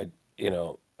only thing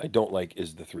I don't like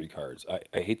is the 3 cards. I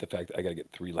hate the fact that I got to get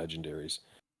 3 legendaries.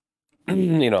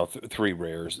 3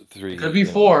 rares, 3. Could be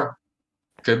 4.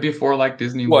 Could be 4 like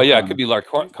Disney. Well, yeah, it could be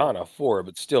Lorcana 4,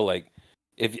 but still, like,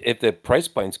 if the price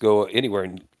points go anywhere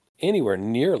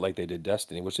near like they did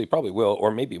Destiny, which they probably will, or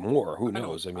maybe more, who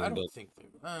knows? I don't think they.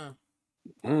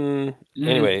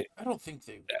 Anyway, I don't think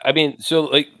they. I mean, so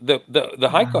like the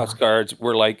high cost cards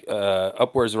were like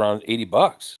upwards around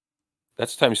 $80.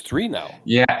 That's times 3 now.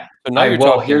 Yeah. So now you're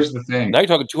talking. Here's the thing. Now you're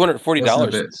talking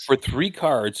 $240 for 3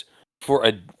 cards for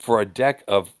a deck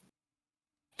of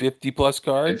 50 plus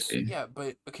cards. Yeah,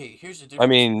 but okay. Here's the difference. I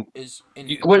mean,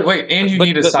 wait, and you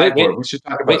need a sideboard. We should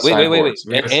talk about sideboards.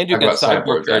 And you get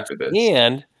sideboard cards.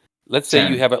 And let's say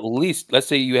you have at least.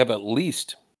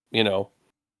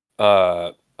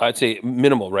 I'd say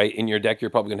minimal, right? In your deck, you're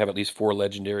probably gonna have at least 4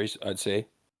 legendaries. I'd say.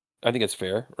 I think it's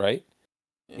fair, right?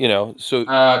 You know, so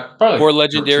probably 4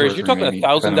 legendaries. You're talking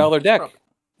 $1,000 deck.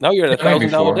 Now you're at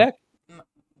 $1,000 deck.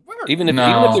 Even if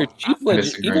they're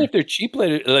cheap,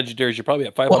 legendaries, you're probably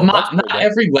at $500. Well, not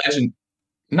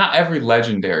every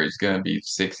legendary is gonna be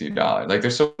 $60. Like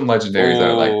there's some legendaries that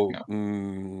are like,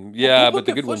 yeah, but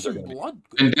the good ones are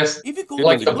and just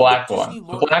like the black one.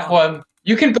 The black one,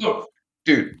 you can go,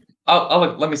 dude.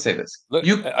 Let me say this.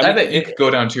 You could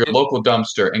go down to your local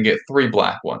dumpster and get 3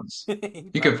 black ones.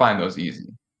 You can find those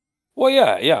easy. Well,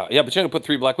 yeah, but you're gonna put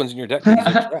 3 black ones in your deck.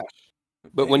 Trash.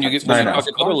 But when you get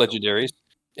other legendaries.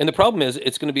 And the problem is,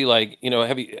 it's going to be like,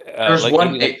 heavy. There's like,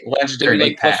 one legendary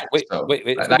 8 pack. Wait.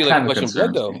 It's going to be like Flesh and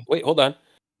Blood, though. Wait, hold on.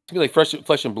 It's going to be like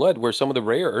Flesh and Blood, where some of the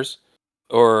rares,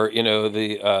 or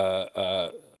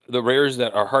the rares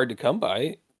that are hard to come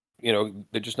by,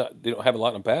 they're just not. They don't have a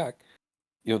lot in them back.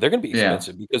 They're going to be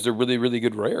expensive because they're really, really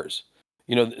good rares.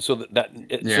 So now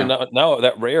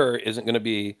that rare isn't going to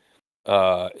be.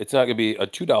 It's not going to be a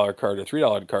 $2 card or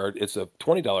 $3 card. It's a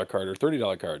 $20 card or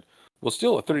 $30 card. Well,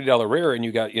 still a $30 rare, and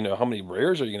you got how many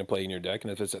rares are you going to play in your deck?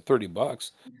 And if it's at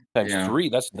 $30 times 3,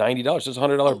 that's $90. That's a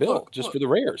 $100 bill just for the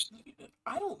rares.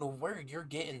 I don't know where you're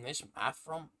getting this math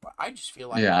from, but I just feel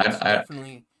like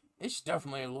it's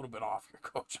definitely a little bit off your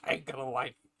coach. I ain't gonna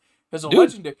lie. Because a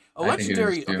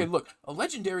legendary. Okay, look, a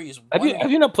legendary is. Have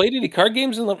you not played any card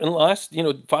games in the last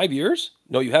 5 years?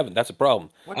 No, you haven't. That's a problem.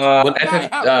 What do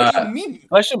you mean?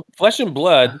 Flesh and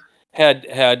Blood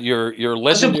had your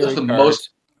legendary cards.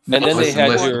 And then they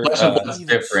had your. Flesh and Blood is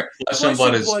different. Flesh and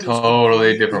Blood is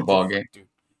totally different ballgame.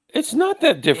 It's not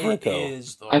that different, though.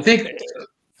 I think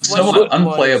somewhat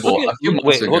unplayable. A few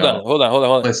months ago. Hold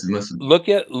on. Listen. Look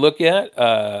at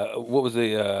what was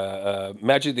the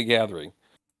Magic the Gathering?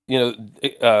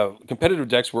 Competitive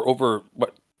decks were over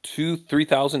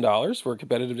 $2,000-$3,000 for a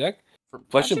competitive deck.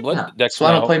 Flesh and Blood decks. So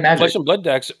I don't play Magic. Flesh and Blood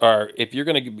decks are, if you're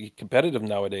going to be competitive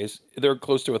nowadays, they're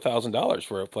close to $1,000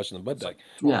 for a Flesh and Blood deck.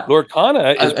 Yeah.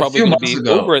 Lorcana is probably going to be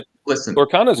over.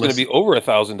 Lorcana is going to be over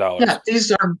 $1,000. Yeah, these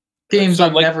are games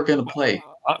I'm never going to play.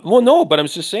 Well, no, but I'm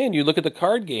just saying. You look at the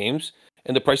card games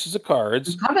and the prices of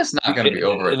cards. Lorcana's not going to be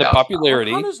over. And the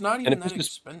popularity. Lorcana's not even that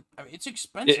expensive. I mean, it's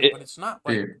expensive, but it's not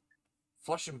like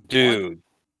Flesh and Blood. Dude.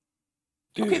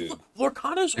 Okay, look,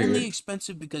 Lorcana's only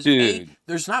expensive because A,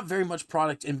 there's not very much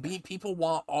product, and B, people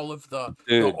want all of the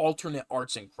alternate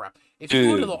arts and crap. If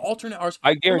you go to the alternate arts,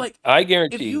 I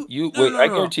guarantee you.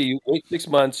 Wait 6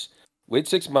 months.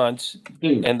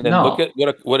 And then look at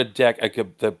what a deck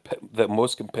the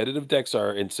most competitive decks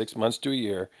are in 6 months to a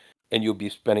year, and you'll be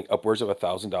spending upwards of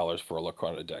 $1,000 for a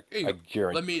Lorcana deck. I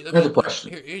guarantee. Here's a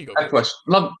question. Here you go.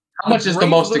 How much is the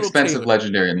most expensive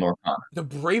legendary in Lorcana? The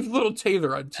Brave Little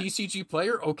Tailor on TCG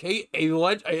Player. Okay, a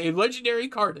legendary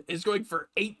card is going for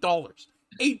 $8.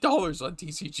 $8 on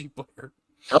TCG Player.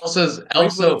 Elsa's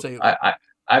what's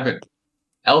the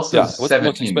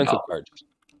most expensive card?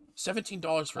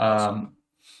 $17 for Elsa.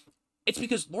 It's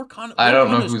because Lorcana. I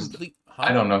don't know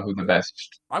who the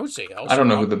best. I would say Elsa. I don't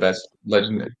know who the best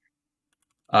legendary.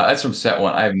 That's from set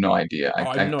 1. I have no idea.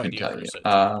 I have no idea. Tell you.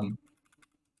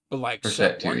 But like for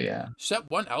set 2,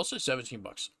 Set 1, Elsa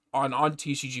 $17 on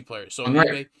TCG Player. So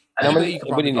right. How many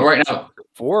right now?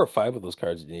 4 or 5 of those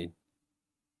cards you need.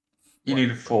 You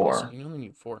need 4. You only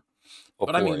need 4.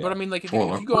 But I mean, like if you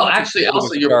go well, out actually,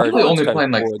 also you're probably only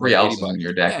playing like 3 elves in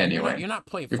your deck yeah, anyway. You're not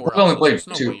playing You're 4 probably elves. only playing There's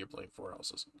no 2. way you're playing 4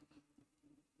 elves.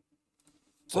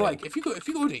 So like if you go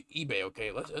to eBay,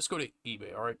 okay, let's go to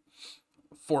eBay. All right,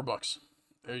 $4.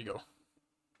 There you go.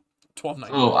 $12.99.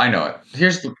 Oh, I know it.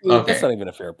 Here's the okay. That's not even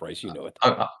a fair price. You know it.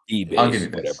 eBay, I'll give you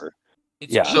whatever.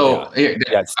 It's yeah. So yeah,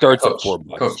 it starts at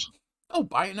 $4. Coach. Oh,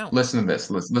 buy it now. Listen to this.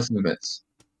 Listen to this.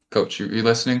 Coach, you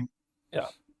listening? Yeah.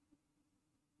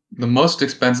 The most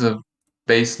expensive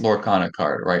base Lorcana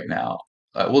card right now.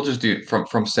 We'll just do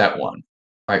from set 1.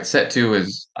 Right, set 2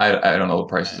 is I don't know the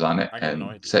prices on it,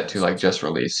 and set 2 like just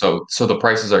released. So the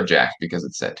prices are jacked because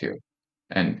it's set 2.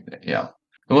 And yeah,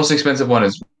 the most expensive one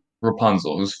is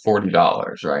Rapunzel, who's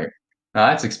 $40, right? Now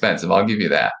that's expensive, I'll give you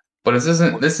that. But this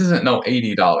isn't no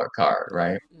 $80 card,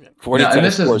 right? 40 and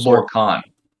this is Lorcana.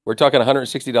 We're talking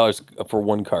 $160 for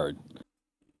one card.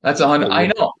 That's 100. I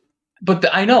know, but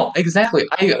I know exactly.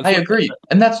 I agree,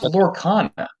 and that's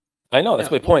Lorcana. I know,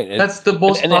 that's my point. That's the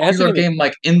most popular game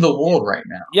like in the world right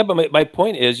now. Yeah, but my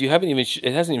point is, it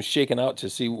hasn't even shaken out to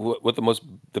see what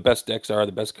the best decks are,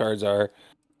 the best cards are,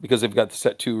 because they've got the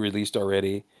set 2 released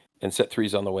already and set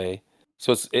 3's on the way.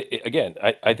 So it's again,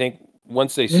 I think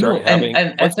once they start having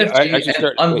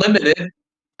unlimited,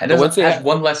 and once they have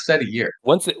one less set a year.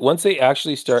 Once they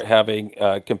actually start having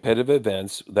competitive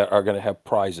events that are going to have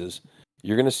prizes,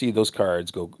 you're going to see those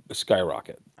cards go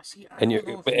skyrocket.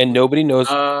 And nobody knows,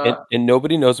 and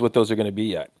nobody knows what those are going to be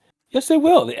yet. Yes, they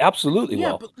will. They absolutely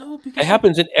will. But no, because it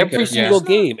happens in every single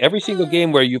game. Every single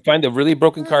game where you find a really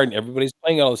broken card and everybody's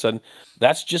playing it all of a sudden.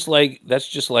 That's just like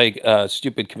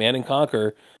stupid Command and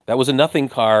Conquer. That was a nothing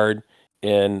card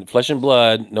in Flesh and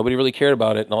Blood. Nobody really cared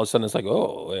about it, and all of a sudden it's like,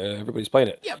 oh, everybody's playing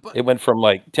it. Yeah, but it went from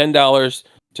like $10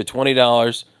 to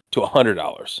 $20 to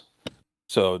 $100.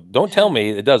 So don't tell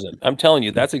me it doesn't. I'm telling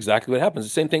you, that's exactly what happens. The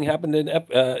same thing happened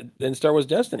in Star Wars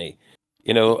Destiny.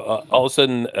 All of a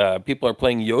sudden, people are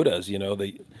playing Yodas.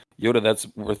 The Yoda that's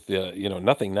worth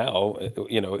nothing now.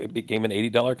 It became an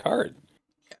 $80 card.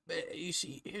 Yeah, but you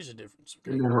see, here's the difference.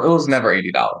 Okay? It was never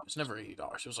 $80. It's never $80.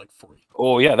 It was like $40.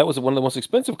 Oh yeah, that was one of the most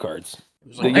expensive cards.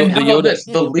 Like, the Yoda,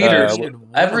 the leaders,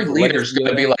 every leader's going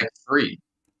to be like free.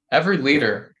 Every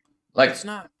leader. Like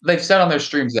they've said on their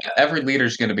streams that every leader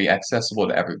is going to be accessible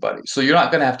to everybody, so you're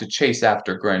not going to have to chase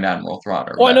after Grand Admiral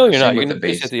Thrawn. Well, I know you're not. You're going to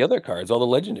chase at the other cards, all the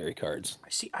legendary cards.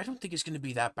 I don't think it's going to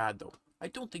be that bad though. I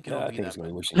don't think it'll be that bad.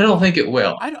 I don't think it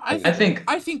will.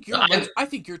 I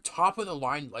think your top of the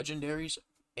line legendaries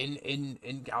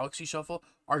in Galaxy Shuffle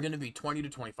are going to be $20 to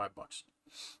 $25.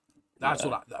 That's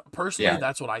what I personally.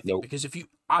 That's what I think. Because if you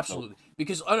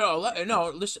because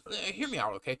no, listen, hear me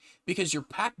out, okay? Because your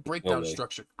pack breakdown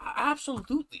structure,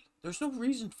 absolutely. There's no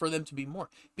reason for them to be more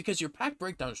because your pack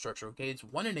breakdown structure, okay? It's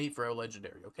 1 in 8 for a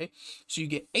legendary, okay? So you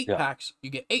get 8 packs. You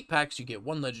get 8 packs. You get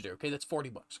 1 legendary, okay? That's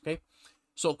 $40, okay?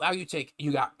 So now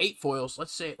you got 8 foils.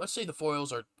 Let's say the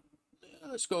foils are,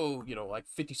 let's go, like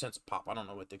 50 cents a pop. I don't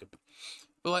know what they could be.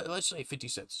 But let's say 50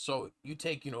 cents. So you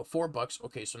take, $4.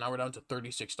 Okay, so now we're down to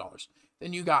 $36.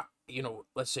 Then you got,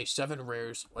 let's say 7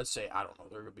 rares. Let's say, I don't know,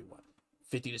 they're going to be what?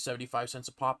 50 to 75 cents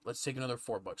a pop. Let's take another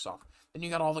 $4 off. Then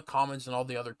you got all the commons and all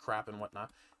the other crap and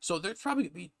whatnot. So there's probably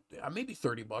going to be maybe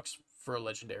 $30 for a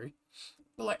legendary.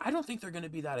 But I don't think they're going to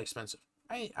be that expensive.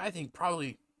 I think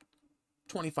probably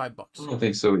 $25. I don't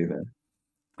think so either.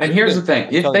 And here's the thing: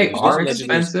 if they are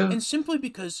expensive, and simply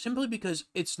because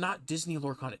it's not Disney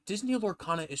Lorcana. Disney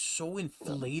Lorcana is so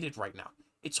inflated right now.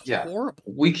 It's horrible.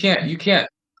 You can't.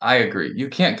 I agree. You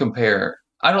can't compare.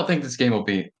 I don't think this game will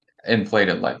be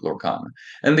inflated like Lorcana.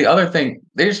 And the other thing,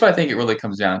 here's what I think it really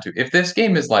comes down to: if this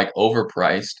game is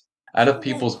overpriced, out of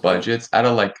people's budgets, out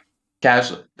of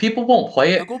casual, people won't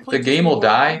play it. The game will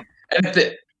die,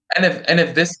 and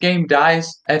if this game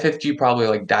dies, FFG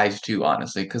probably dies too,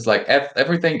 honestly, because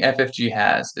everything FFG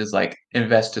has is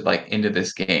invested into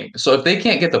this game. So if they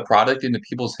can't get the product into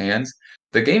people's hands,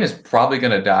 the game is probably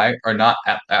gonna die or not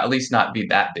at least not be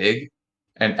that big.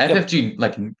 And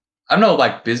FFG I'm no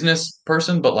business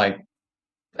person, but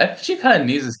FFG kind of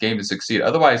needs this game to succeed.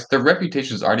 Otherwise, their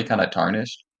reputation is already kind of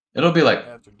tarnished. It'll be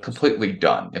completely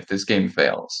done if this game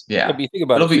fails. Yeah, but you think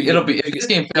about it'll be if this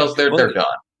game fails, they're done.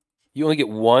 You only get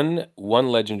one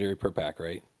legendary per pack,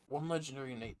 right? 1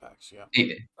 legendary in 8 packs, yeah.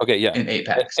 8. Okay, yeah. In 8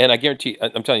 packs. And I guarantee,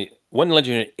 I'm telling you, 1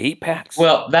 legendary in 8 packs.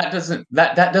 Well, that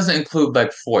doesn't include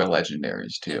foil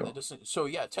legendaries too. Yeah, so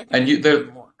yeah, technically,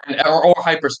 and more. Or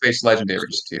hyperspace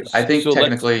legendaries too. I think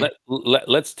technically.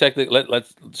 Let's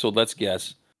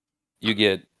guess. You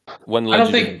get 1 legendary. I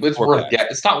don't think it's worth guessing.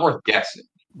 It's not worth guessing.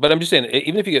 But I'm just saying,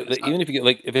 even if you get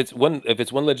like if it's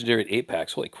one legendary at 8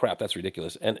 packs, holy crap, that's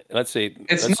ridiculous. And let's say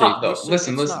it's not though.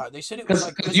 Listen. They said it was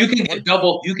like because you can get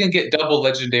double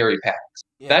legendary packs.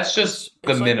 Yeah, that's just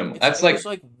the minimum. That's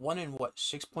like 1 in what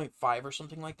 6.5 or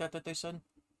something like that they said,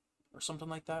 or something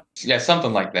like that. Yeah,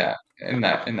 something like that in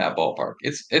that ballpark.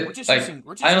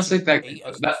 I honestly think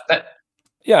that.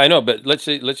 Yeah, I know, but let's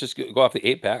just go off the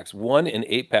 8 packs. 1 in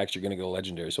 8 packs, you're going to go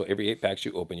legendary. So every 8 packs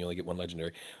you open, you only get 1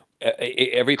 legendary.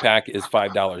 Every pack is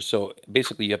 $5. So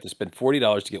basically, you have to spend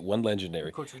 $40 to get 1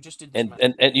 legendary. Coach, we just did this,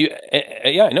 and you,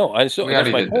 yeah, I know. So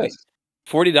that's my point.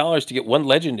 $40 to get 1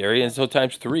 legendary, and so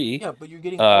times 3. Yeah, but you're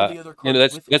getting all the other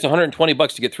cards. That's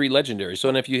 $120 to get 3 legendaries. So,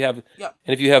 and if you have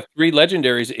 3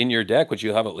 legendaries in your deck, which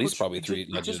you have at least probably 3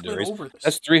 legendaries,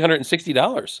 that's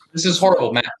 $360. This is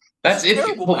horrible, Matt. That's if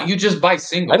you just buy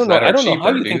singles. I don't know how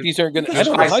you think these aren't going to. I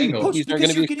don't know how you think these aren't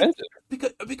going to be expensive.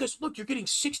 Because look, you're getting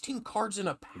 16 cards in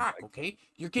a pack. Okay,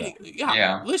 you're getting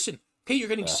Listen, okay, you're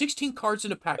getting 16 cards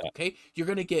in a pack. Okay, you're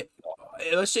going to get.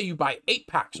 Let's say you buy 8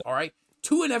 packs. All right.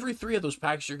 2 in every 3 of those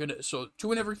packs, you're gonna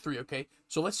 2 in every 3, okay?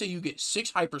 So let's say you get 6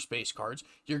 hyperspace cards,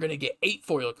 you're gonna get 8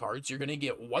 foil cards, you're gonna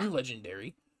get 1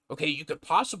 legendary. Okay, you could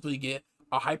possibly get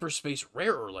a hyperspace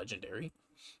rare or legendary.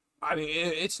 I mean,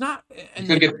 it's not. And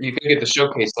you could get the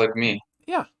showcase like me.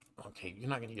 Yeah. Okay, you're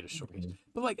not gonna get a showcase,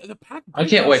 but like the pack. I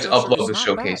can't wait to upload the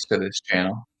showcase to this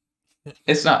channel.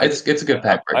 It's not. It's a good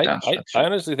pack breakdown. I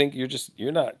honestly think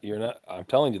you're not. I'm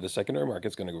telling you, the secondary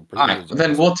market's going to go pretty. All right,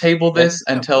 then we'll table this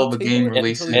until the game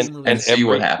releases and see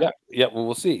what happens. Yeah, well,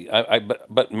 we'll see.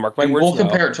 But mark my words. We'll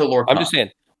compare it to Lorcana. I'm just saying,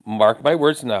 mark my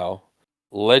words now.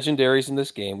 Legendaries in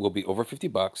this game will be over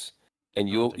 $50, and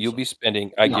you'll be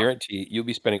spending. I guarantee you'll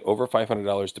be spending over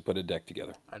 $500 to put a deck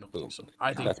together. I don't think so.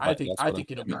 I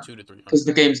think it'll be $200 to $300. Because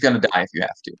the game's gonna die if you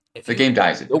have to. If the game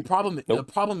dies, the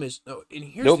problem is and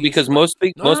here's because most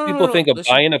people think of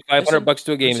buying a $500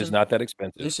 to a game is not that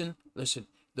expensive. Listen.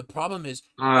 The problem is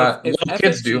if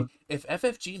kids do. If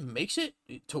FFG makes it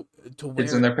to where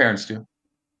kids and their parents do.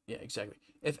 Yeah, exactly.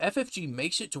 If FFG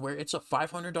makes it to where it's a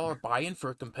 $500 buy-in for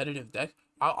a competitive deck,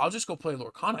 I'll just go play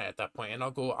Lorcana at that point, and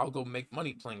I'll go make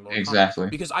money playing Lorcana. Exactly.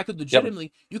 Because I could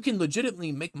you can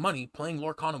legitimately make money playing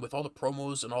Lorcana with all the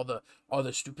promos and all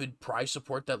the stupid prize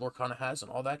support that Lorcana has and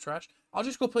all that trash. I'll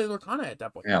just go play Lorcana at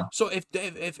that point. Yeah. So if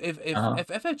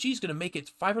FFG is gonna make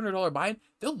it $500 buy-in,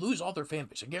 they'll lose all their fan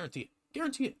base. I guarantee it.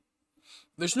 Guarantee it.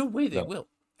 There's no way they will.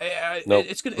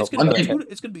 It's gonna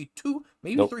be $200,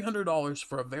 maybe $300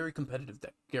 for a very competitive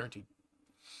deck, guaranteed.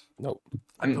 Nope.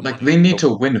 They need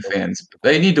to win fans.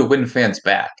 They need to win fans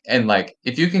back. And like,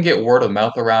 if you can get word of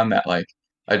mouth around that, like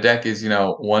a deck is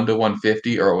 1 to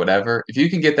 150 or whatever. If you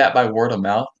can get that by word of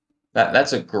mouth,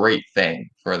 that's a great thing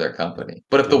for their company.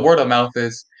 But if the word of mouth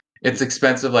is it's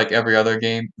expensive like every other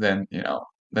game, then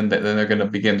then they're going to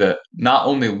begin to not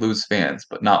only lose fans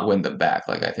but not win them back.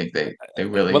 Like I think they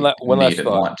really need and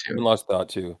want to. One last thought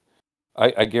too.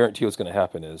 I guarantee what's going to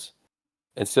happen is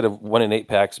instead of 1 in 8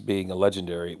 packs being a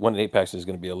legendary, 1 in 8 packs is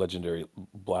going to be a legendary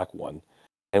black one,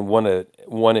 and one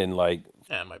in like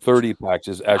 30 packs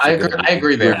is actually. I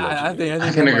agree there. I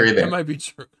can agree there. That might be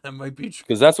true. That might be true.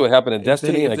 Because that's what happened in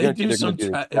Destiny, and I guarantee they're going to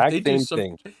do the exact same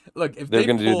thing. Look, if they're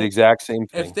going to do the exact same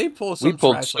thing. If they pull some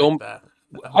trash like that.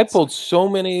 I pulled so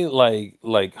many like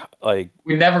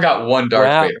we never got one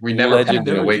Darth Vader. We never had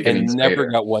the Awakening. Never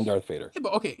got one Darth Vader. Yeah,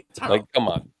 but okay, come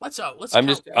on. Let's. I'm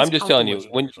just telling you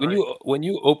when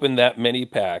you open that many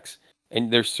packs and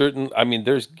there's certain. I mean,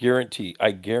 there's guarantee.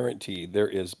 I guarantee there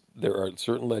are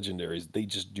certain legendaries they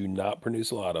just do not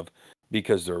produce a lot of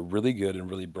because they're really good and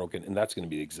really broken, and that's going to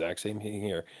be the exact same thing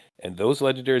here. And those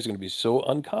legendaries are going to be so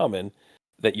uncommon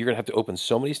that you're going to have to open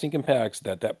so many stinking packs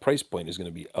that price point is going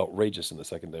to be outrageous in the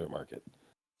secondary market.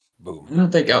 Boom. I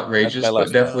don't think outrageous,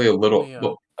 but definitely a little,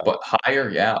 but higher.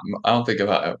 Yeah, I don't think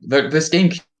about this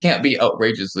game can't be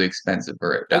outrageously expensive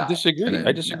for it. I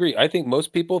disagree. I think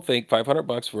most people think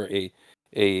 $500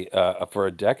 for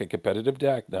a deck, a competitive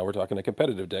deck. Now we're talking a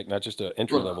competitive deck, not just an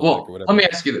entry level deck or whatever. Let me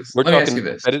ask you this.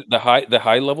 The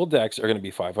high level decks are going to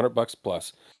be $500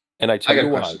 plus. And I tell you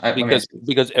why,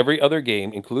 because every other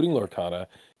game, including Lorcana,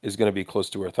 is going to be close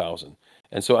to 1,000.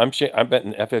 And so I'm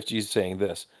betting FFG is saying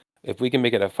this: if we can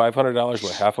make it at $500,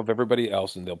 we're half of everybody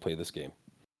else, and they'll play this game.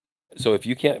 So if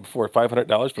you can't afford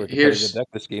 $500 for a competitive deck,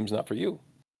 this game's not for you.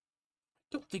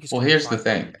 Here's the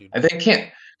thing: they can't.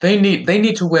 They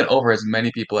need to win over as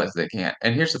many people as they can.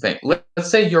 And here's the thing: let's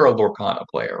say you're a Lorcana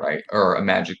player, right, or a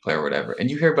Magic player, or whatever,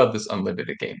 and you hear about this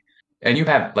unlimited game. And you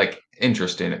have like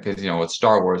interest in it because it's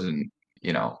Star Wars and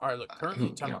All right, look.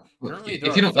 Currently,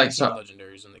 if you don't like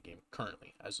legendaries in the game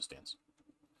currently as it stands.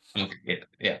 Okay,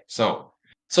 yeah. So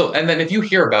So, and then if you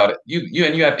hear about it,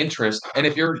 you have interest, and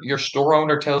if your store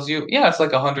owner tells you, yeah, it's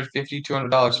like $150,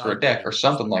 $200 for a deck or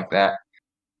something like that,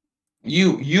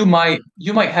 you might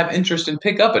have interest and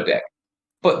pick up a deck.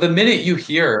 But the minute you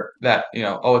hear that,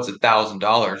 oh, it's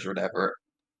 $1,000 or whatever,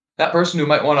 that person who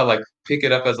might want to like pick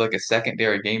it up as like a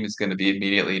secondary game is going to be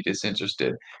immediately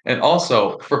disinterested. And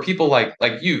also for people like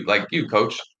you,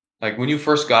 coach, like when you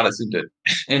first got us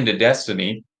into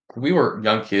Destiny, we were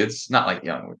young kids, not like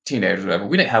young teenagers, or whatever.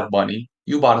 We didn't have money.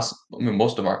 You bought us, I mean,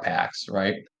 most of our packs,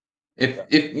 right? If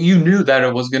you knew that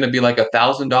it was going to be like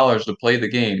 $1,000 to play the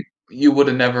game, you would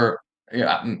have never,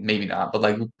 yeah, maybe not, but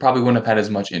like probably wouldn't have had as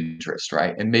much interest,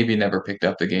 right? And maybe never picked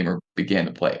up the game or began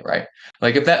to play, right?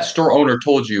 Like if that store owner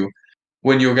told you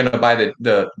when you were going to buy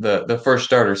the first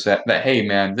starter set that, hey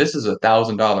man, this is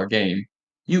 $1,000 game,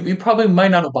 you probably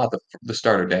might not have bought the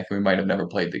starter deck, and we might have never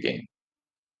played the game.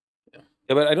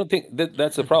 Yeah, but I don't think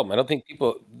that's the problem. I don't think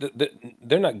people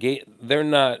they're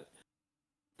not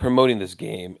promoting this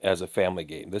game as a family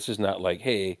game. This is not like,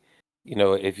 hey,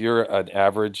 if you're an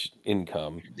average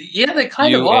income, yeah, they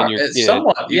kind of are.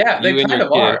 Somewhat, yeah, they kind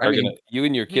of are. You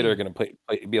and your kid are going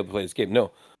to be able to play this game.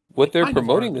 No, what they're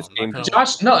promoting this game.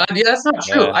 Josh, no, yeah, that's not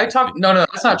true. No,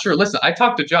 that's not true. Listen, I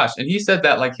talked to Josh, and he said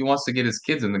that like he wants to get his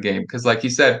kids in the game because, like he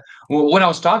said, when I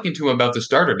was talking to him about the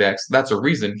starter decks, that's a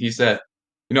reason. He said,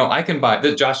 I can buy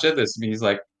this. Josh said this to me. He's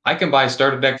like, I can buy a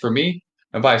starter deck for me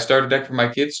and buy a starter deck for my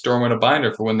kids, store them in a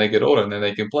binder for when they get older, and then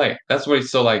they can play. That's what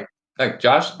he's so like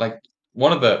Josh, like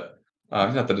one of the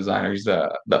he's not the designer, he's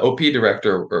the OP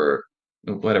director or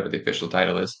whatever the official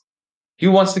title is. He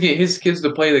wants to get his kids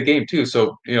to play the game too.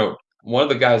 So, one of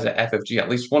the guys at FFG, at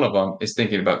least one of them, is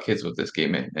thinking about kids with this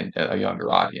game and a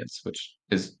younger audience, which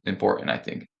is important, I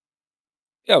think.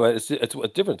 Yeah, but it's a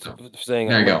difference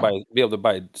saying I'm going to be able to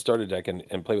buy a starter deck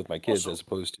and play with my kids as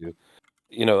opposed to,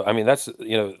 I mean, that's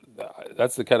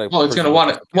the kind of. Well, he's going to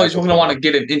want to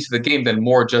get it into the game than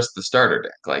more just the starter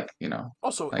deck,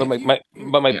 Also, but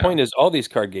my point is, all these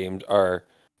card games are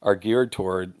geared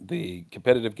toward the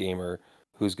competitive gamer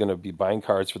who's going to be buying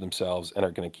cards for themselves and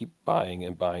are going to keep buying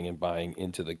and buying and buying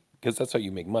because that's how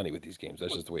you make money with these games.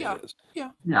 That's just the way it is. Yeah,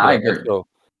 I agree. So,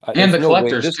 and the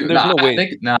collectors too. There's no way.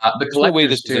 There's no way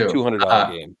this is a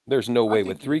 $200 game. There's no way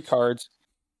with 3 cards.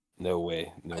 No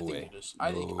way. No way.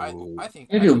 I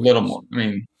think maybe a little more. I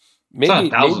mean, maybe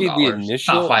the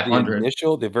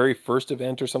initial, the very first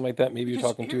event or something like that. Maybe you're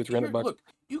talking $200-300 bucks.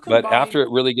 But after it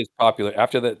really gets popular,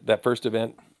 after that first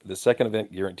event, the second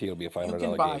event, guarantee it'll be a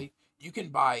 $500 game. You can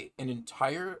buy an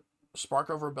entire Spark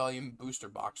of Rebellion booster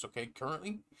box, okay,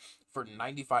 currently for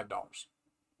 $95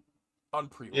 on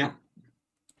pre-order. Yeah.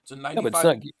 It's a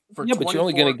 $95 but you're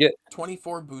only going to get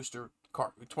 24 booster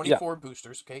card, 24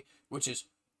 boosters, okay, which is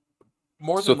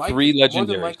more than 3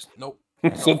 legendaries. Nope.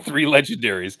 So 3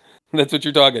 legendaries. That's what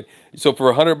you're talking. So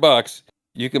for $100,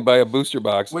 you can buy a booster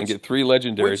box and get 3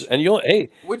 legendaries, and you'll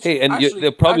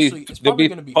there'll probably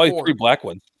be 3 black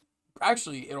ones.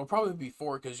 Actually, it'll probably be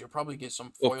 4 because you'll probably get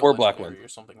some foil 4 black ones or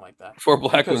something like that. 4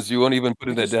 black ones you won't even put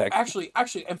in the deck. Actually,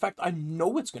 in fact, I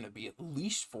know it's going to be at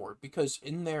least 4 because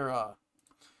in their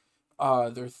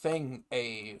thing,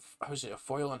 a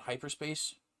foil in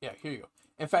hyperspace. Yeah, here you go.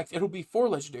 In fact, it'll be 4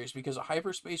 legendaries because a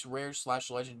hyperspace rare /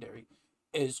 legendary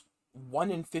is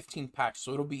 1 in 15 packs,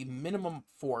 so it'll be minimum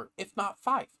 4, if not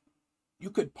 5.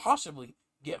 You could possibly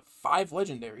get 5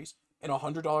 legendaries in a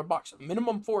 $100 box,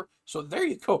 minimum 4. So there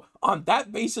you go. On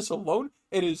that basis alone,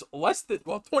 it is less than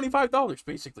 $25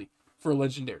 basically for a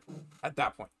legendary at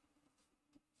that point.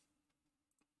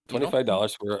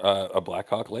 $25 for a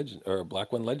Blackhawk legend or a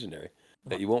Black One legendary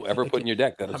that you won't ever put in your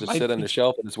deck. That'll just sit on the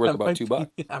shelf and it's worth about $2.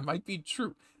 That might be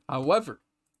true. However,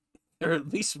 there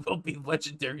at least will be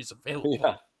legendaries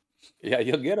available. Yeah,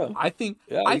 you'll get them. I think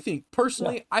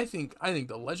personally, I think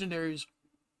the legendaries,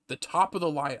 the top of the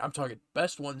line, I'm talking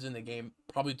best ones in the game,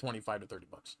 probably $25 to $30.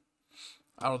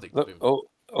 I don't think. Okay.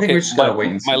 I think we just gotta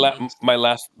wait and see. My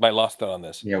last thought on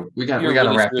this. Yeah, we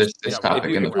gotta wrap this topic.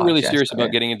 If you're really serious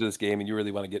about getting into this game and you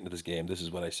really want to get into this game, this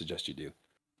is what I suggest you do.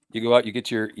 You go out, you get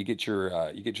your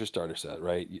starter set,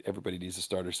 right? Everybody needs a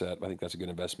starter set. I think that's a good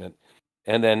investment.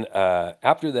 And then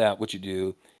after that, what you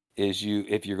do is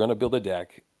if you're going to build a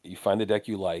deck, you find the deck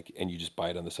you like and you just buy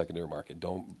it on the secondary market.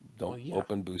 Don't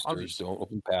open boosters, don't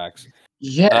open packs.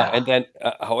 Yeah. And then,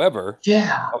 however,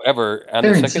 on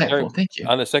very the secondary, insightful.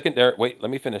 Thank you. Wait,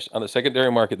 let me finish. On the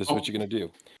secondary market, this is what you're going to do.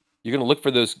 You're going to look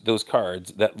for those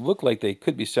cards that look like they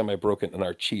could be semi-broken and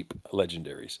are cheap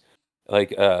legendaries.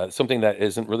 Like something that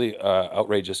isn't really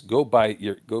outrageous. Go buy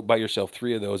yourself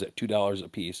 3 of those at $2 a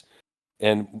piece.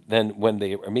 And then when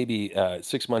they are maybe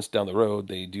 6 months down the road,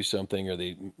 they do something or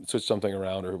they switch something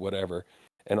around or whatever,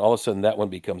 and all of a sudden that one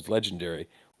becomes legendary.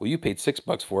 Well, you paid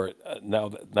 $6 for it. Now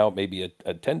it may be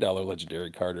a $10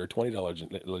 legendary card or a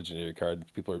 $20 legendary card.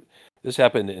 This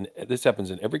happens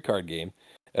in every card game.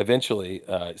 Eventually,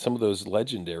 some of those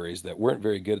legendaries that weren't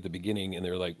very good at the beginning, and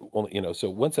they're like, well, so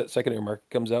once that secondary market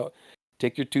comes out,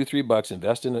 take your $2-3,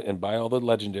 invest in it, and buy all the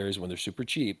legendaries when they're super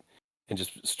cheap, and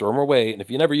just store them away. And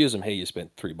if you never use them, hey, you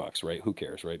spent $3, right? Who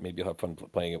cares, right? Maybe you'll have fun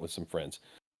playing it with some friends.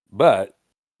 But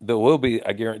there will be,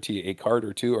 I guarantee, a card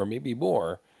or two, or maybe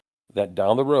more, that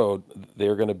down the road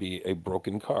they're going to be a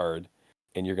broken card,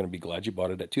 and you're going to be glad you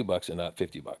bought it at $2 and not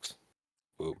 $50.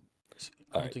 Boom.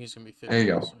 I don't think it's going to be 50. There you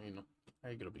go. So, I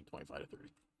think it'll be 25 to 30.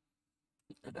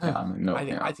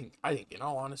 Yeah, I think, in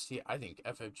all honesty, I think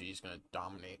FFG is going to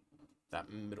dominate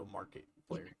that middle market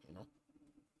player.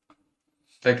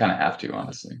 They kind of have to,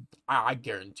 honestly. I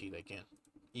guarantee they can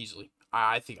easily.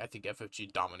 I think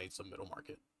FFG dominates the middle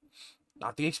market,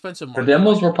 not the expensive market. The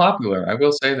demos were popular. I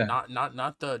will say that.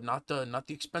 Not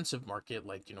the expensive market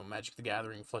like Magic the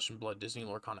Gathering, Flesh and Blood, Disney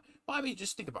Lorcana. Well, I mean,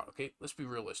 just think about it, okay. Let's be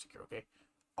realistic here, okay.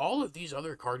 All of these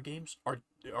other card games are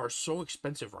so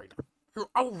expensive right now. They're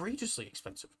outrageously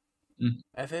expensive.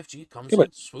 FFG comes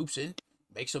in, swoops in,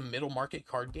 makes a middle market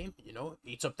card game.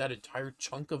 Eats up that entire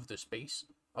chunk of the space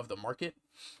of the market.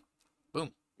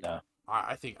 Boom. Yeah.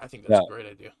 I think that's a great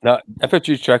idea. Now,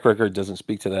 FFG's track record doesn't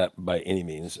speak to that by any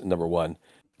means. Number one,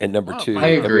 and number two, I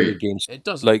agree. Games, it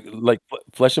doesn't. Like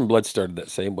Flesh and Blood started that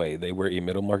same way. They were a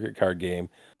middle market card game.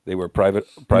 They were private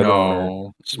owner,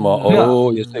 small. No.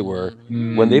 Oh, yes, they were.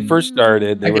 When they first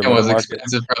started, they were was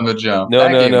expensive from the jump. No,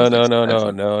 definitely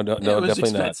not.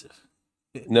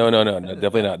 No,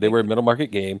 definitely not. They were a middle market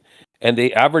game, and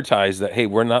they advertised that, hey,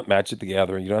 we're not Magic the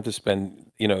Gathering. You don't have to spend,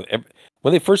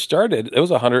 when they first started, it was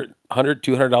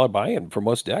 $200 buy-in for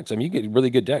most decks. I mean, you get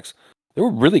really good decks. They were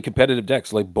really competitive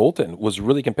decks. Like Boltyn was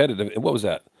really competitive. And what was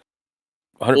that?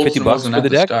 $150 for the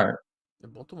deck.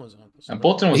 Boltyn wasn't at the start.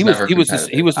 Boltyn was never competitive.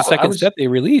 He was the second set they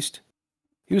released.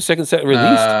 He was second set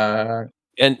released.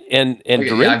 And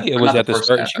Dorinthia was at the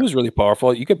start. She was really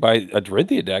powerful. You could buy a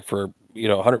Dorinthia deck for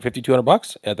 $150,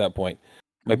 $200 at that point.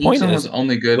 My point was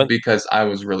only good because I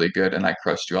was really good and I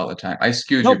crushed you all the time. I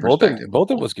skewed your perspective.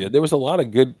 Boltyn was good. There was a lot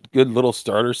of good little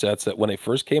starter sets that when they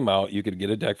first came out, you could get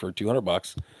a deck for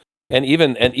 $200. And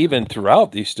even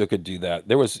throughout, you still could do that.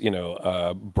 There was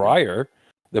Briar.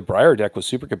 The Briar deck was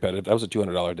super competitive. That was a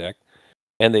 $200 deck,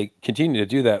 and they continue to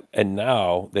do that. And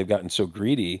now they've gotten so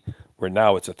greedy, where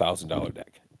now it's $1,000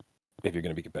 deck if you're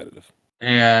going to be competitive.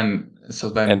 And so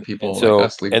then people like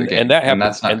us leave the game, and that happened.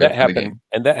 That's not and that happened.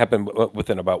 And that happened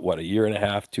within about a year and a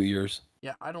half, 2 years.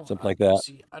 Yeah, something like that.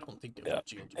 See, I don't think FFG will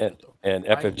do that, though. And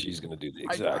FFG is going to do the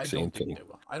exact same thing.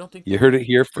 I don't think you heard it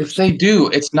here first. If they do,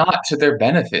 it's not to their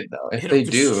benefit though. If they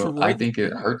do, I think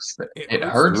it hurts. It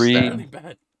hurts them. Really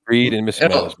bad. Greed and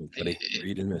mismanagement, buddy.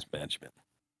 Greed and mismanagement.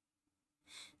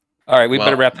 All right, we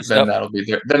better wrap this up. That'll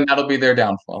be their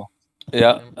downfall.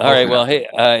 Yeah. All right. Well, hey,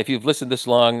 if you've listened this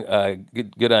long,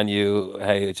 good on you.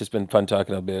 Hey, it's just been fun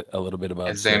talking a little bit about.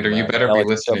 And Xander, you better be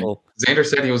listening. Xander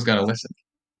said he was going to listen.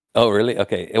 Oh, really?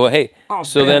 Okay. Well, hey.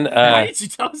 Then, why did you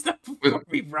tell us that before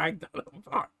we bragged on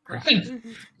him?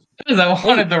 Because I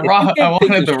wanted the raw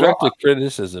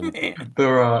criticism.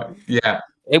 Yeah.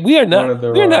 Hey, we're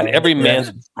not every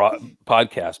man's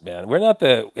podcast, man. We're not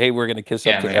we're going to kiss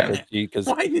up to FFG because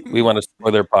we want to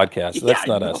spoil their podcast. So that's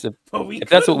not us. If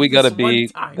that's what we got to be,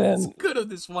 then it's good of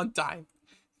this one time.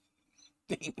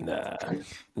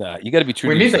 Nah, you got to be true.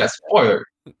 We need that spoiler.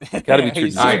 Got to be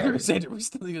true. We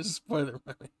still need a spoiler.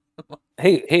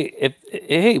 Hey,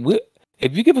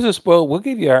 if you give us a spoiler, we'll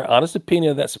give you our honest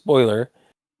opinion of that spoiler,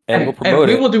 and we'll promote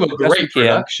it. We will do a great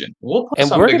production. We'll put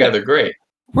something together great.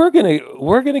 We're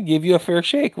gonna give you a fair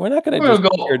shake. We're not gonna just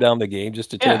tear down the game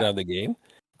just to tear down the game.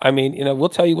 I mean, we'll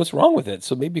tell you what's wrong with it,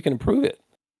 so maybe you can improve it.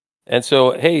 And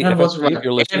so, hey, if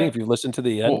you're listening, if you've listened to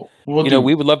the end,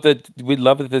 we would love that. We'd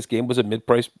love if this game was a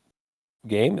mid-price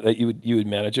game, that you would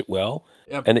manage it well,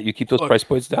 and that you keep those price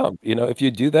points down. If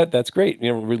you do that, that's great.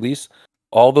 Release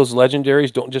all those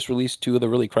legendaries. Don't just release 2 of the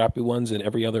really crappy ones in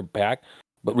every other pack,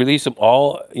 but release them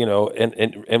all.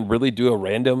 And really do a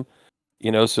random.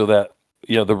 So that.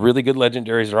 The really good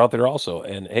legendaries are out there also.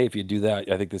 And hey, if you do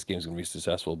that, I think this game's going to be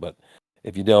successful. But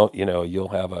if you don't, you'll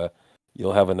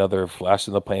have another flash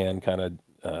in the pan kind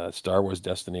of Star Wars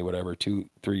Destiny, whatever, 2-3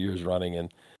 years running,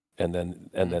 and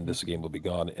then this game will be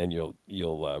gone, and you'll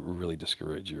really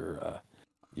discourage your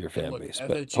fan base.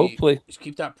 But FFG, hopefully, just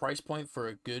keep that price point for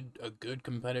a good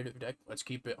competitive deck. Let's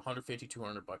keep it $150,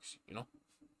 $200.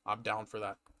 I'm down for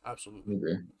that. Absolutely.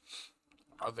 Okay.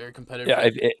 A very competitive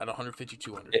deck at $150,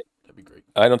 $200. That'd be great.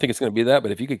 I don't think it's going to be that,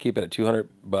 but if you could keep it at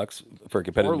 $200 for a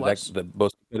competitive deck, the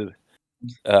most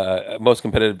most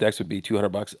competitive decks would be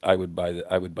 $200. I would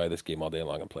buy this game all day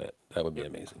long and play it. That would be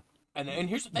amazing. And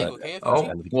here's the thing, But,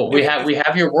 okay? well, we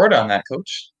have your word on that,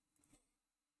 Coach.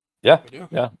 Yeah,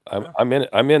 I'm in it.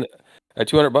 I'm in it. At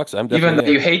 $200, I'm definitely even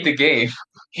though you hate the game,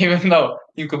 even though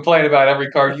you complain about every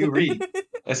card you read,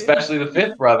 especially the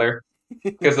fifth brother,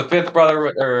 because the fifth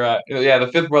brother, the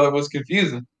fifth brother was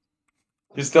confusing.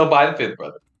 You still buy the fifth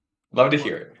brother. Love to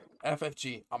hear it.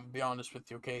 FFG, I'm gonna be honest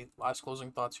with you, okay? Last closing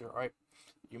thoughts here, all right?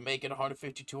 You make it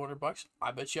 $150, $200.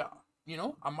 I bet you,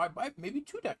 I might buy maybe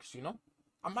 2 decks.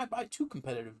 I might buy 2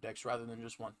 competitive decks rather than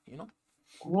just 1.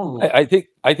 I think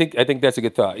that's a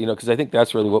good thought. Because I think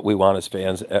that's really what we want as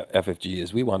fans. FFG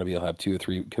is we want to be able to have 2 or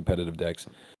 3 competitive decks.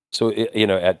 So at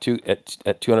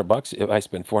 $200, if I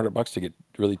spend $400 to get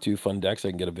really 2 fun decks, I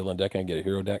can get a villain deck, I can get a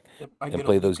hero deck, and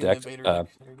play those decks.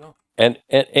 And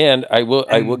I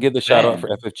will give the shout out for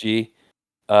FFG.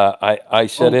 I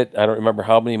said it. I don't remember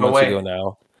how many months ago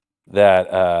now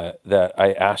that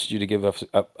I asked you to give us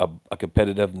a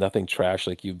competitive, nothing trash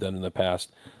like you've done in the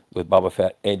past with Boba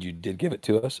Fett, and you did give it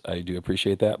to us. I do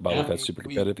appreciate that. Boba Fett's super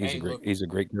competitive. He's a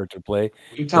great character to play.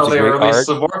 You tell they released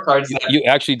some more cards. You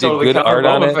actually did good art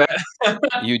on it.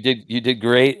 You did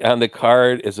great on the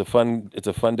card. It's a fun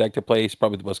deck to play. It's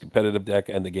probably the most competitive deck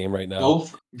in the game right now.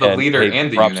 Both the leader and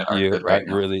the unit are good right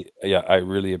now. I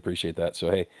really appreciate that.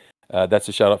 So hey, that's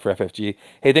a shout out for FFG.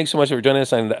 Hey, thanks so much for joining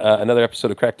us on another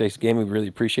episode of Cracked Dice Gaming. We really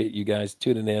appreciate you guys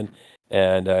tuning in,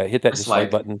 and hit that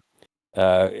dislike button.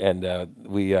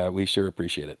 We sure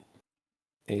appreciate it.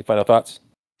 Any final thoughts?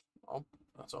 Oh,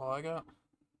 that's all I got.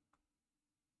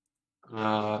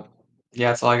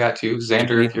 That's all I got too.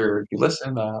 Xander, if you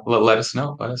listen, let us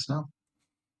know. Let us know.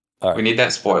 Right. We need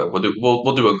that spoiler.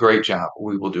 We'll do a great job.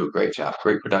 We will do a great job.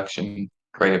 Great production.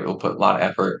 Great. We'll put a lot of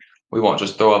effort. We won't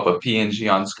just throw up a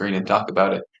PNG on screen and talk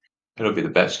about it. It'll be the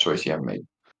best choice you ever made.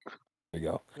 There you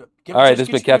go. All right, this has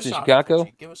been Captain Chicago.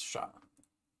 Give us a shot.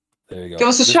 There you go. Give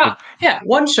us a shot. Yeah,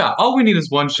 one shot. All we need is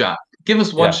one shot. Give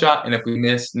us one shot, and if we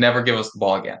miss, never give us the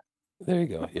ball again. There you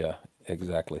go. Yeah,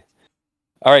 exactly.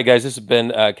 All right, guys, this has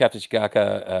been Captain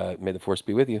Chicago. May the force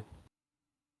be with you.